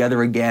gather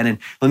together again. And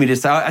let me I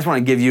just want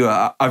to give you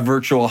a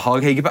virtual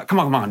hug. Hey, come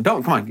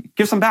on,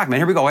 give some back, man.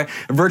 Here we go. A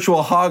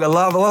virtual hug. I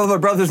love my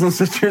brothers and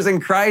sisters in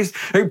Christ.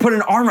 Hey, put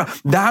an arm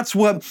around. That's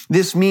what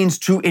this means,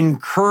 to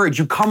encourage.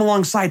 You come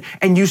alongside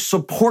and you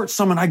support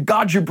someone. I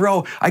got you,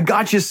 bro. I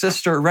got you,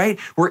 sister, right?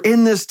 We're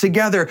in this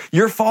together.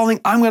 You're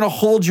falling. I'm going to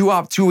hold you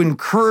up, to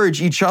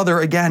encourage each other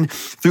again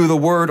through the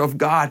word of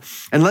God.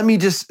 And let me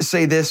just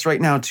say this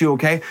right now too,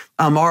 okay?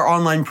 Our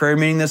online prayer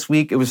meeting this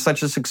week, it was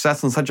such a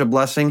success and such a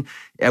blessing.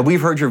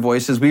 We've heard your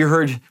voices. We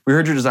heard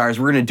your desires.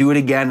 We're going to do it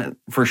again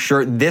for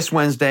sure this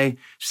Wednesday,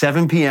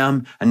 7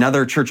 p.m.,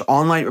 another church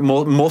online,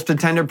 most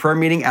attended prayer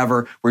meeting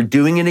ever. We're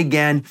doing it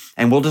again,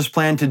 and we'll just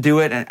plan to do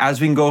it and as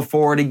we can go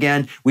forward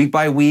again, week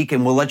by week,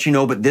 and we'll let you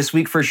know. But this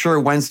week for sure,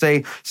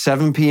 Wednesday,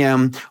 7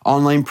 p.m.,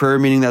 online prayer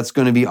meeting, that's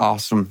going to be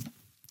awesome.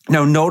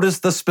 Now, notice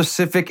the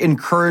specific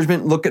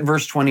encouragement. Look at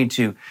verse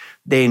 22.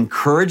 They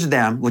encourage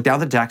them, look down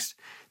the text,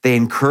 they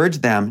encourage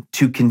them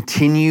to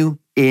continue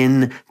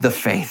in the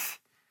faith.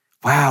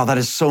 Wow, that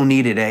is so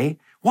needed, eh?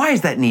 Why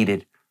is that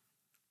needed?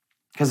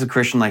 Because the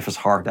Christian life is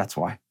hard, that's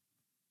why.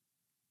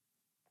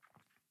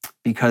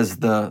 Because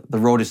the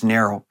road is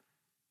narrow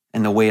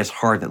and the way is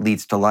hard that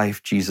leads to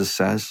life, Jesus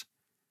says.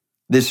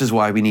 This is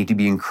why we need to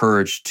be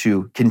encouraged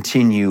to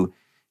continue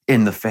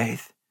in the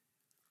faith.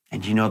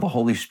 And you know, the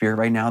Holy Spirit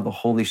right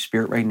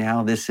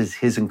now, this is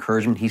his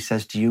encouragement. He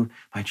says to you,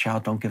 my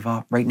child, don't give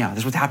up right now. This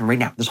is what's happening right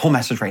now. This whole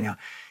message right now.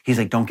 He's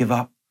like, don't give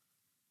up.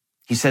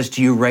 He says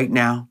to you right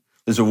now,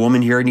 there's a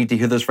woman here, I need to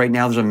hear this right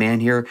now. There's a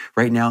man here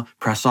right now.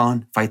 Press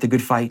on, fight the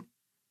good fight.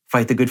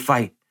 Fight the good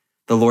fight.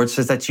 The Lord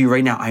says that to you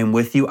right now. I am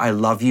with you. I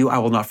love you. I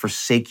will not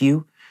forsake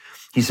you.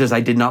 He says,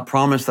 I did not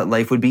promise that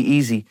life would be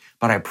easy,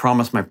 but I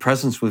promise my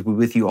presence would be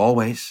with you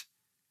always.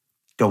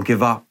 Don't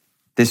give up.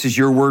 This is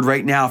your word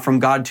right now from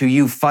God to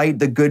you. Fight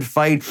the good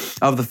fight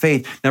of the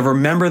faith. Now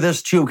remember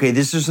this too, okay?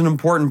 This is an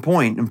important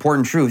point,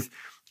 important truth.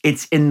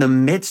 It's in the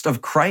midst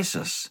of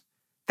crisis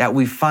that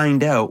we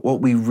find out what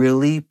we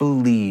really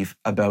believe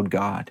about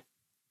God.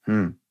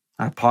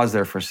 I pause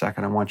there for a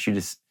second. I want you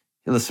to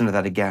Listen to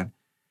that again.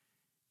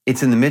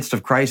 It's in the midst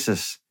of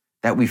crisis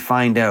that we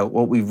find out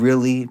what we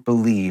really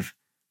believe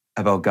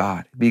about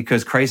God,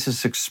 because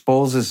crisis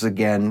exposes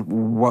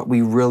again what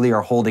we really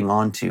are holding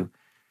on to.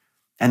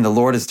 And the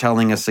Lord is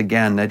telling us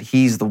again that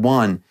he's the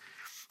one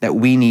that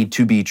we need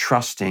to be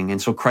trusting.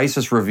 And so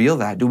crisis reveal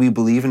that. Do we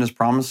believe in his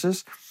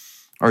promises,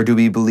 or do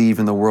we believe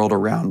in the world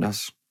around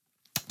us?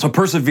 So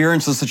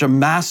perseverance is such a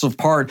massive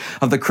part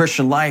of the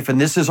Christian life.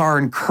 And this is our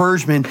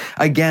encouragement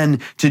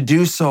again to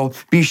do so.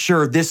 Be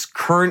sure this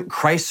current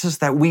crisis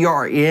that we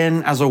are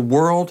in as a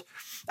world,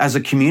 as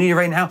a community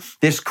right now,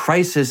 this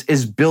crisis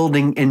is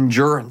building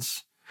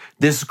endurance.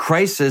 This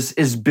crisis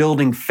is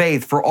building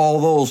faith for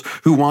all those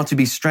who want to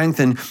be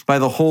strengthened by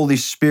the Holy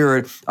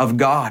Spirit of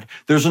God.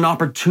 There's an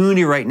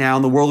opportunity right now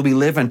in the world we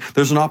live in.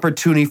 There's an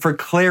opportunity for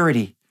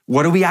clarity.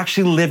 What are we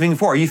actually living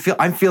for?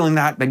 I'm feeling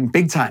that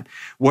big time.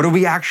 What are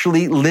we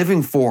actually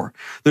living for?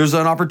 There's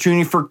an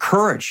opportunity for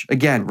courage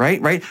again,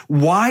 right?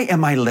 Why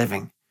am I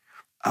living?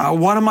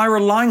 What am I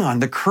relying on?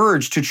 The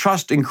courage to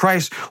trust in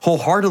Christ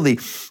wholeheartedly.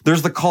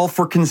 There's the call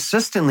for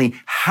consistently.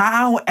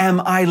 How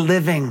am I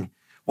living?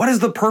 What is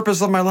the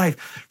purpose of my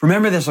life?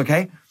 Remember this,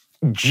 okay?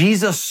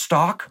 Jesus'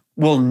 stock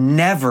will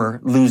never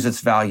lose its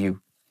value.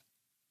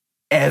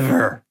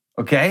 Ever,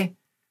 okay?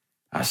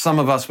 Some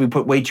of us, we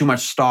put way too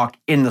much stock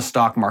in the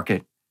stock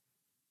market.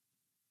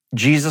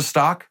 Jesus'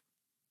 stock,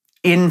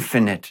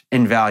 infinite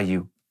in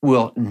value,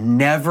 will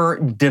never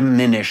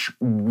diminish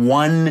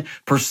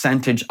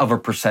 1% of a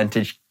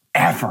percentage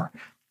ever.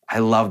 I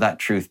love that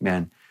truth,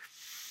 man.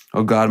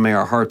 Oh God, may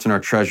our hearts and our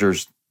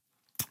treasures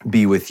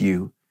be with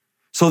you.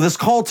 So this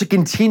call to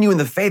continue in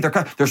the faith,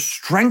 they're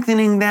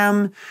strengthening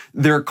them.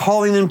 They're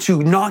calling them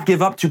to not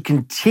give up, to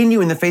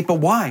continue in the faith. But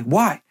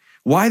why?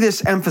 Why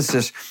this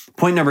emphasis?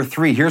 Point number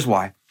 3, here's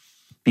why.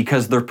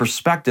 Because their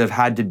perspective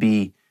had to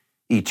be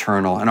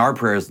eternal. And our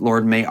prayers,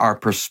 Lord, may our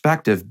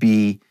perspective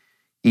be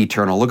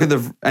eternal. Look at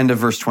the end of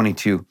verse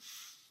 22.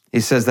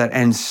 It says that,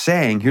 and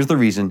saying, here's the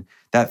reason,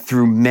 that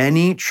through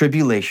many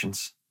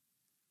tribulations,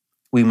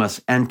 we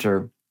must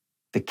enter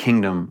the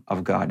kingdom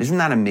of God. Isn't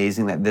that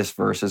amazing that this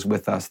verse is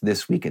with us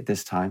this week at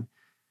this time?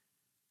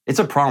 It's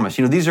a promise.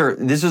 You know,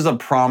 this is a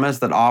promise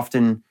that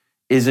often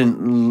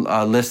isn't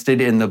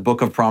listed in the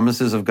book of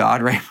promises of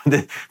God, right?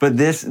 But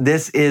this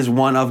is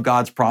one of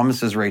God's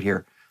promises right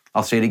here.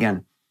 I'll say it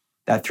again,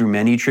 that through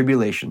many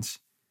tribulations,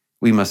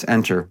 we must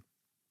enter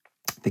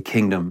the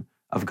kingdom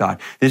of God.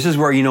 This is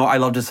where, I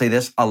love to say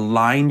this,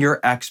 align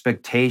your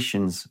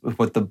expectations with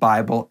what the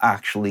Bible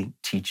actually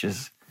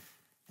teaches.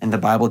 And the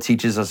Bible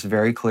teaches us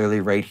very clearly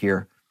right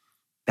here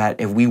that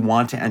if we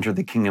want to enter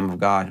the kingdom of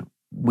God,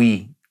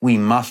 we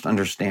must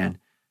understand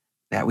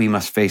that we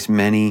must face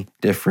many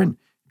different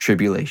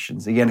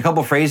tribulations. Again, a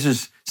couple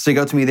phrases stick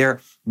out to me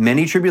there.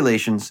 Many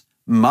tribulations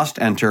must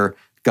enter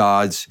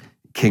God's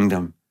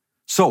kingdom.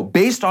 So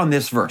based on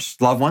this verse,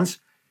 loved ones,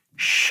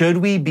 should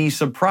we be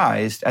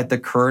surprised at the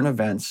current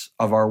events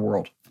of our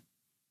world?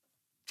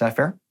 Is that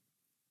fair?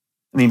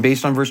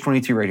 Based on verse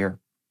 22 right here,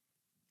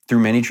 through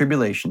many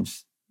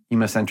tribulations, you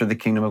must enter the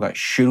kingdom of God.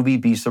 Should we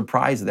be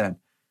surprised then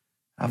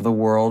of the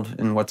world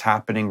and what's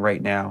happening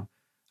right now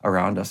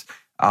around us?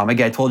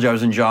 Again, I told you I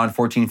was in John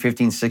 14,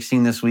 15,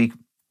 16 this week.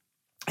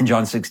 In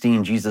John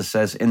 16, Jesus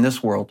says, in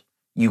this world,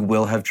 you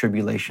will have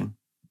tribulation,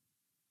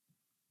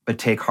 but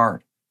take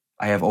heart.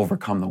 I have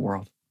overcome the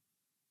world.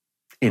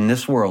 In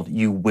this world,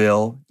 you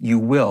will,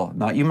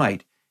 not you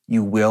might,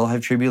 you will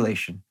have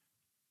tribulation,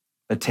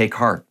 but take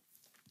heart.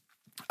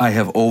 I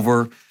have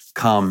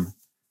overcome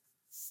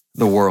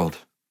the world.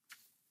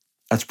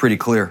 That's pretty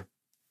clear.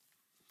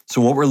 So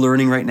what we're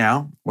learning right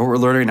now,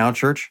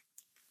 church,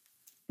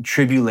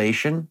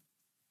 tribulation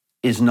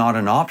is not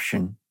an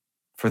option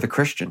for the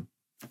Christian.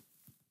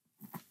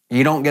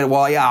 You don't get,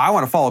 I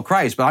want to follow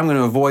Christ, but I'm going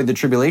to avoid the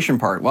tribulation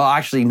part. Well,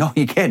 actually, no,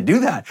 you can't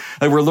do that.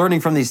 Like we're learning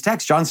from these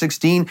texts, John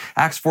 16,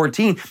 Acts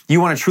 14, you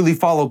want to truly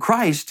follow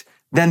Christ,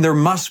 then there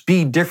must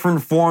be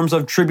different forms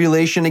of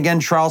tribulation, again,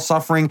 trial,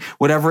 suffering,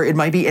 whatever it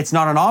might be. It's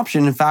not an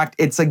option. In fact,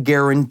 it's a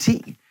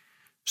guarantee.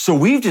 So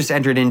we've just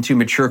entered into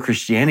mature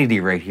Christianity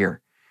right here.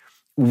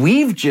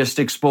 We've just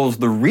exposed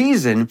the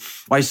reason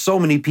why so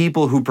many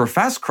people who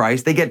profess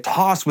Christ, they get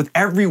tossed with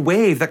every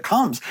wave that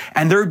comes.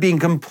 And they're being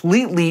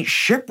completely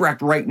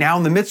shipwrecked right now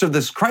in the midst of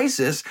this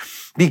crisis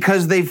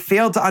because they've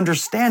failed to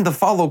understand to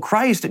follow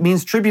Christ. It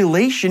means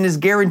tribulation is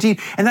guaranteed.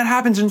 And that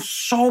happens in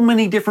so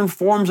many different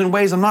forms and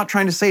ways. I'm not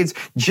trying to say it's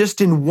just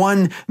in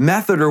one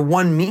method or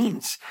one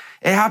means.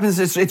 It happens,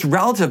 it's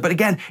relative. But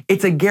again,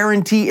 it's a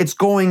guarantee it's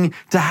going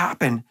to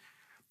happen.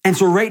 And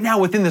so right now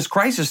within this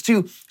crisis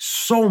too,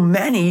 so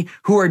many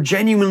who are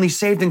genuinely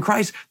saved in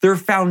Christ, their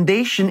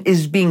foundation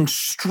is being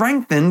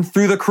strengthened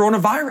through the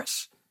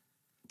coronavirus.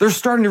 They're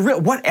starting to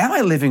realize, what am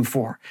I living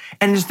for?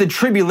 And it's the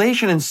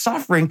tribulation and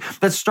suffering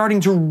that's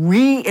starting to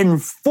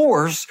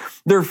reinforce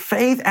their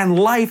faith and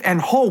life and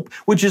hope,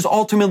 which is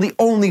ultimately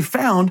only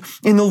found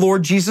in the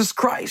Lord Jesus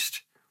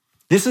Christ.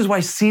 This is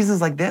why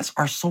seasons like this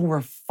are so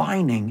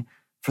refining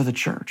for the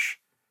church.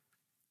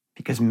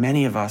 Because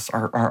many of us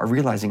are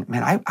realizing,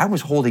 man, I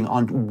was holding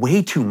on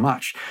way too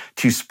much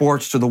to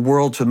sports, to the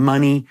world, to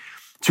money,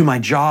 to my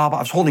job. I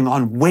was holding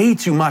on way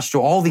too much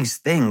to all these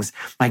things,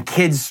 my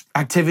kids'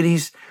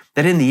 activities,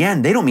 that in the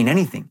end, they don't mean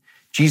anything.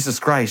 Jesus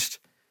Christ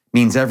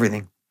means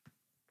everything.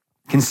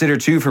 Consider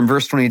too, from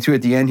verse 22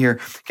 at the end here,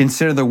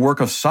 consider the work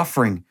of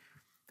suffering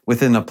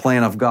within the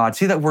plan of God.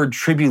 See that word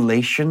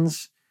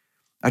tribulations?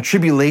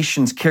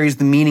 Tribulations carries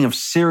the meaning of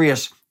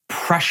serious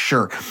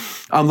pressure.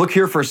 Look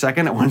here for a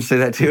second. I want to say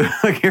that too.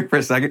 Look here for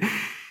a second.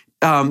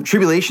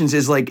 Tribulations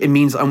is like, it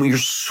means you're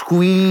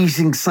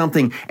squeezing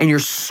something and you're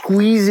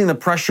squeezing the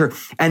pressure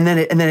and then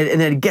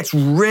it gets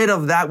rid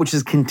of that which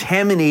is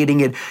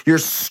contaminating it. You're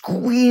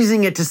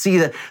squeezing it to see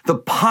that the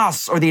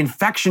pus or the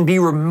infection be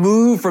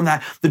removed from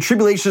that. The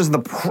tribulation is the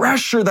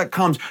pressure that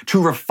comes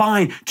to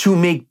refine, to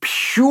make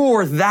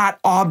pure that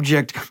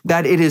object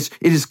that it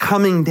is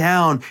coming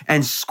down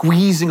and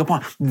squeezing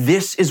upon.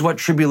 This is what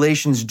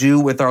tribulations do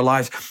with our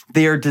lives.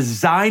 They are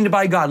designed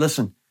by God,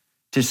 listen,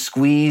 to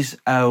squeeze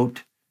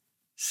out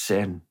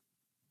sin.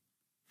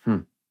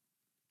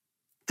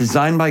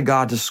 Designed by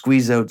God to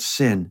squeeze out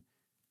sin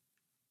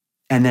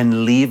and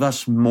then leave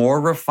us more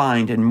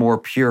refined and more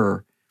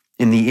pure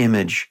in the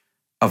image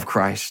of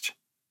Christ.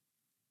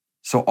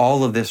 So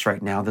all of this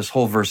right now, this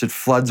whole verse, it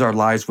floods our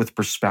lives with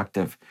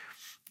perspective.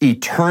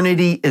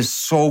 Eternity is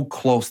so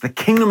close. The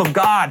kingdom of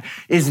God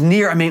is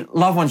near. I mean,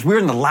 loved ones, we're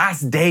in the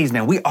last days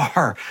now. We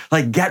are.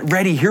 Like, get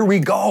ready. Here we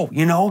go.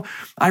 You know,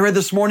 I read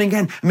this morning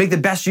again, make the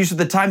best use of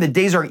the time. The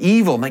days are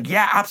evil. I'm like,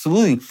 yeah,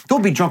 absolutely.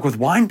 Don't be drunk with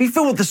wine. Be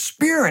filled with the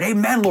Spirit.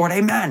 Amen, Lord.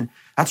 Amen.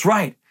 That's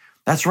right.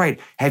 That's right.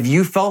 Have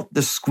you felt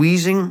the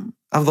squeezing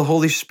of the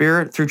Holy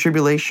Spirit through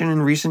tribulation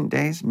in recent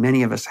days?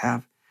 Many of us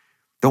have.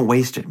 Don't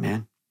waste it,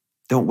 man.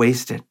 Don't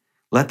waste it.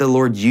 Let the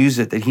Lord use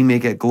it that he may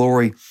get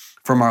glory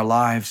from our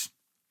lives.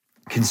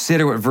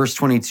 Consider what verse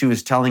 22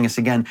 is telling us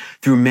again.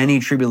 Through many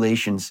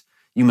tribulations,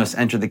 you must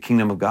enter the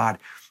kingdom of God.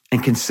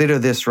 And consider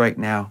this right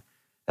now,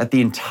 that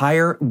the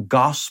entire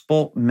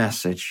gospel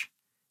message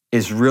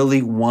is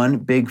really one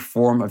big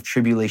form of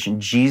tribulation.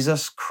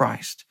 Jesus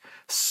Christ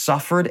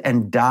suffered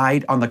and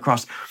died on the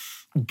cross.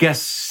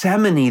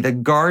 Gethsemane, the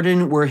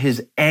garden where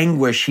his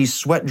anguish, he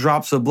sweat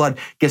drops of blood.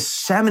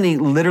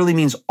 Gethsemane literally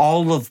means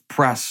olive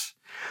press,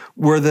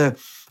 where the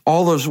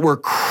olives were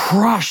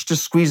crushed to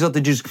squeeze out the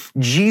juice.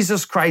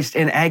 Jesus Christ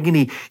in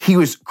agony, he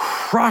was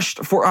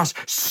crushed for us,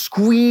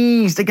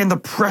 squeezed, again, the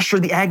pressure,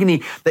 the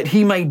agony, that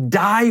he might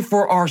die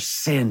for our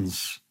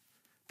sins.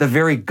 The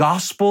very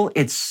gospel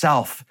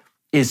itself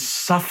is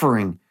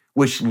suffering,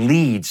 which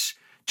leads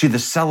to the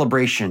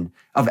celebration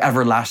of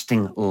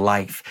everlasting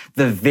life.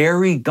 The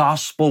very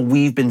gospel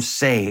we've been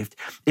saved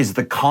is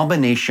the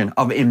combination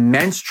of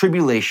immense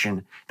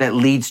tribulation that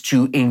leads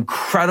to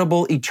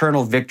incredible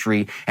eternal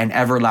victory and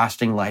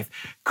everlasting life.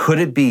 Could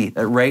it be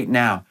that right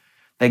now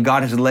that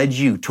God has led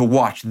you to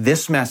watch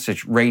this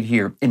message right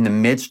here in the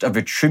midst of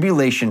a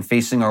tribulation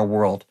facing our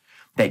world,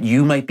 that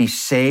you might be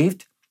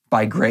saved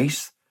by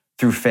grace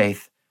through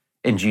faith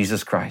in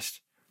Jesus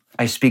Christ?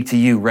 I speak to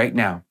you right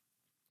now.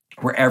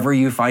 Wherever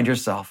you find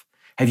yourself,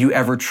 have you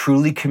ever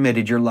truly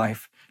committed your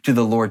life to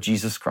the Lord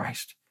Jesus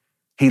Christ?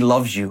 He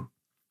loves you.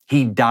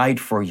 He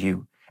died for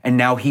you. And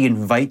now he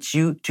invites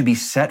you to be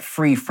set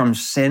free from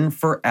sin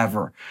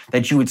forever,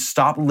 that you would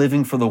stop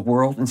living for the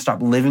world and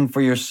stop living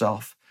for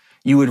yourself.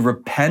 You would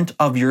repent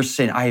of your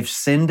sin. I have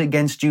sinned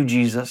against you,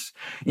 Jesus.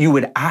 You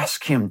would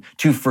ask him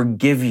to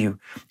forgive you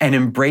and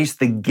embrace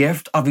the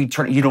gift of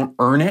eternity. You don't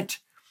earn it.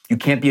 You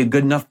can't be a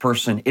good enough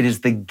person. It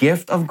is the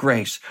gift of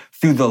grace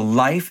through the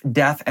life,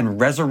 death, and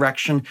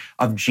resurrection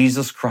of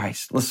Jesus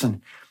Christ.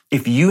 Listen,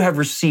 if you have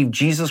received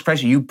Jesus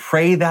Christ, you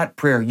pray that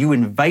prayer, you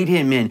invite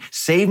him in,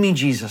 save me,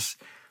 Jesus.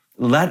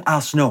 Let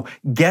us know.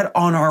 Get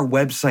on our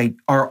website,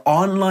 our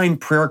online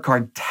prayer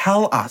card.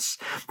 Tell us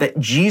that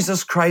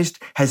Jesus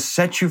Christ has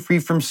set you free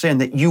from sin,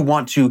 that you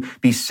want to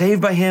be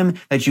saved by him,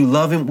 that you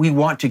love him. We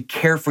want to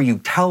care for you.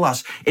 Tell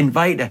us.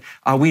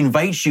 We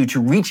invite you to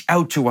reach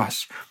out to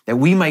us, that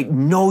we might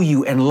know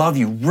you and love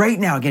you right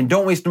now. Again,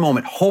 don't waste a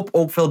moment.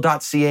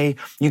 HopeOakville.ca.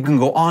 You can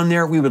go on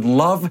there. We would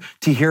love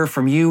to hear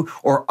from you.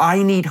 Or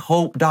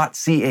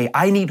INeedHope.ca.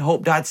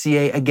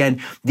 INeedHope.ca.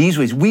 Again, these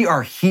ways. We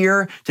are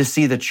here to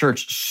see the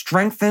church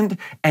strengthened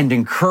and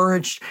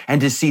encouraged, and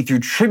to see through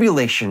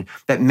tribulation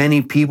that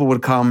many people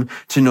would come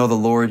to know the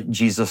Lord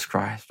Jesus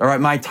Christ. All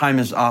right, my time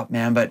is up,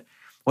 man, but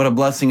what a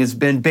blessing it's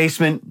been.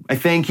 Basement, I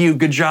thank you.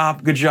 Good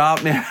job, man.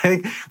 I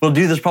think we'll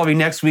do this probably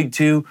next week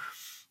too.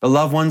 The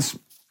loved ones,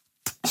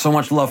 so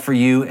much love for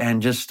you,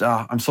 and just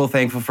I'm so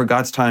thankful for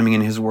God's timing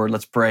and his word.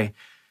 Let's pray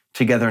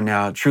together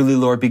now. Truly,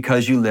 Lord,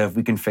 because you live,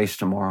 we can face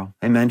tomorrow.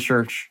 Amen,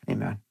 church.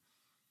 Amen.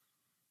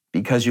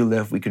 Because you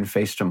live, we can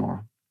face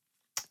tomorrow.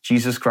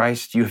 Jesus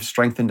Christ, you have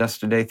strengthened us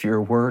today through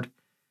your word.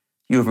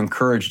 You have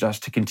encouraged us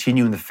to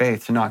continue in the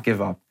faith, to not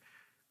give up.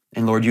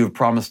 And Lord, you have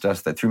promised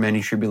us that through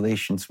many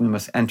tribulations, we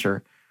must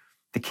enter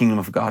the kingdom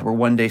of God, where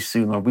one day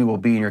soon, Lord, we will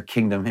be in your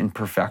kingdom in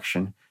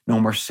perfection. No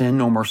more sin,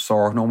 no more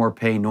sorrow, no more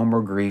pain, no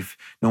more grief,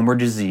 no more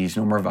disease,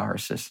 no more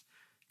viruses.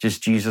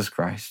 just Jesus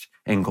Christ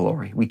in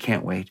glory. We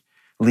can't wait.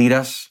 Lead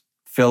us,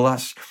 fill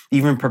us,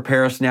 even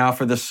prepare us now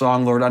for this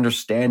song, Lord,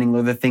 understanding,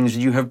 Lord, the things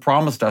that you have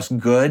promised us,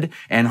 good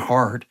and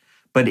hard.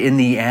 But in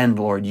the end,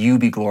 Lord, you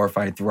be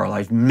glorified through our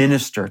life.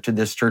 Minister to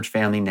this church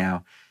family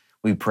now.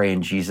 We pray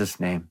in Jesus'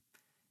 name.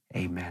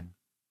 Amen.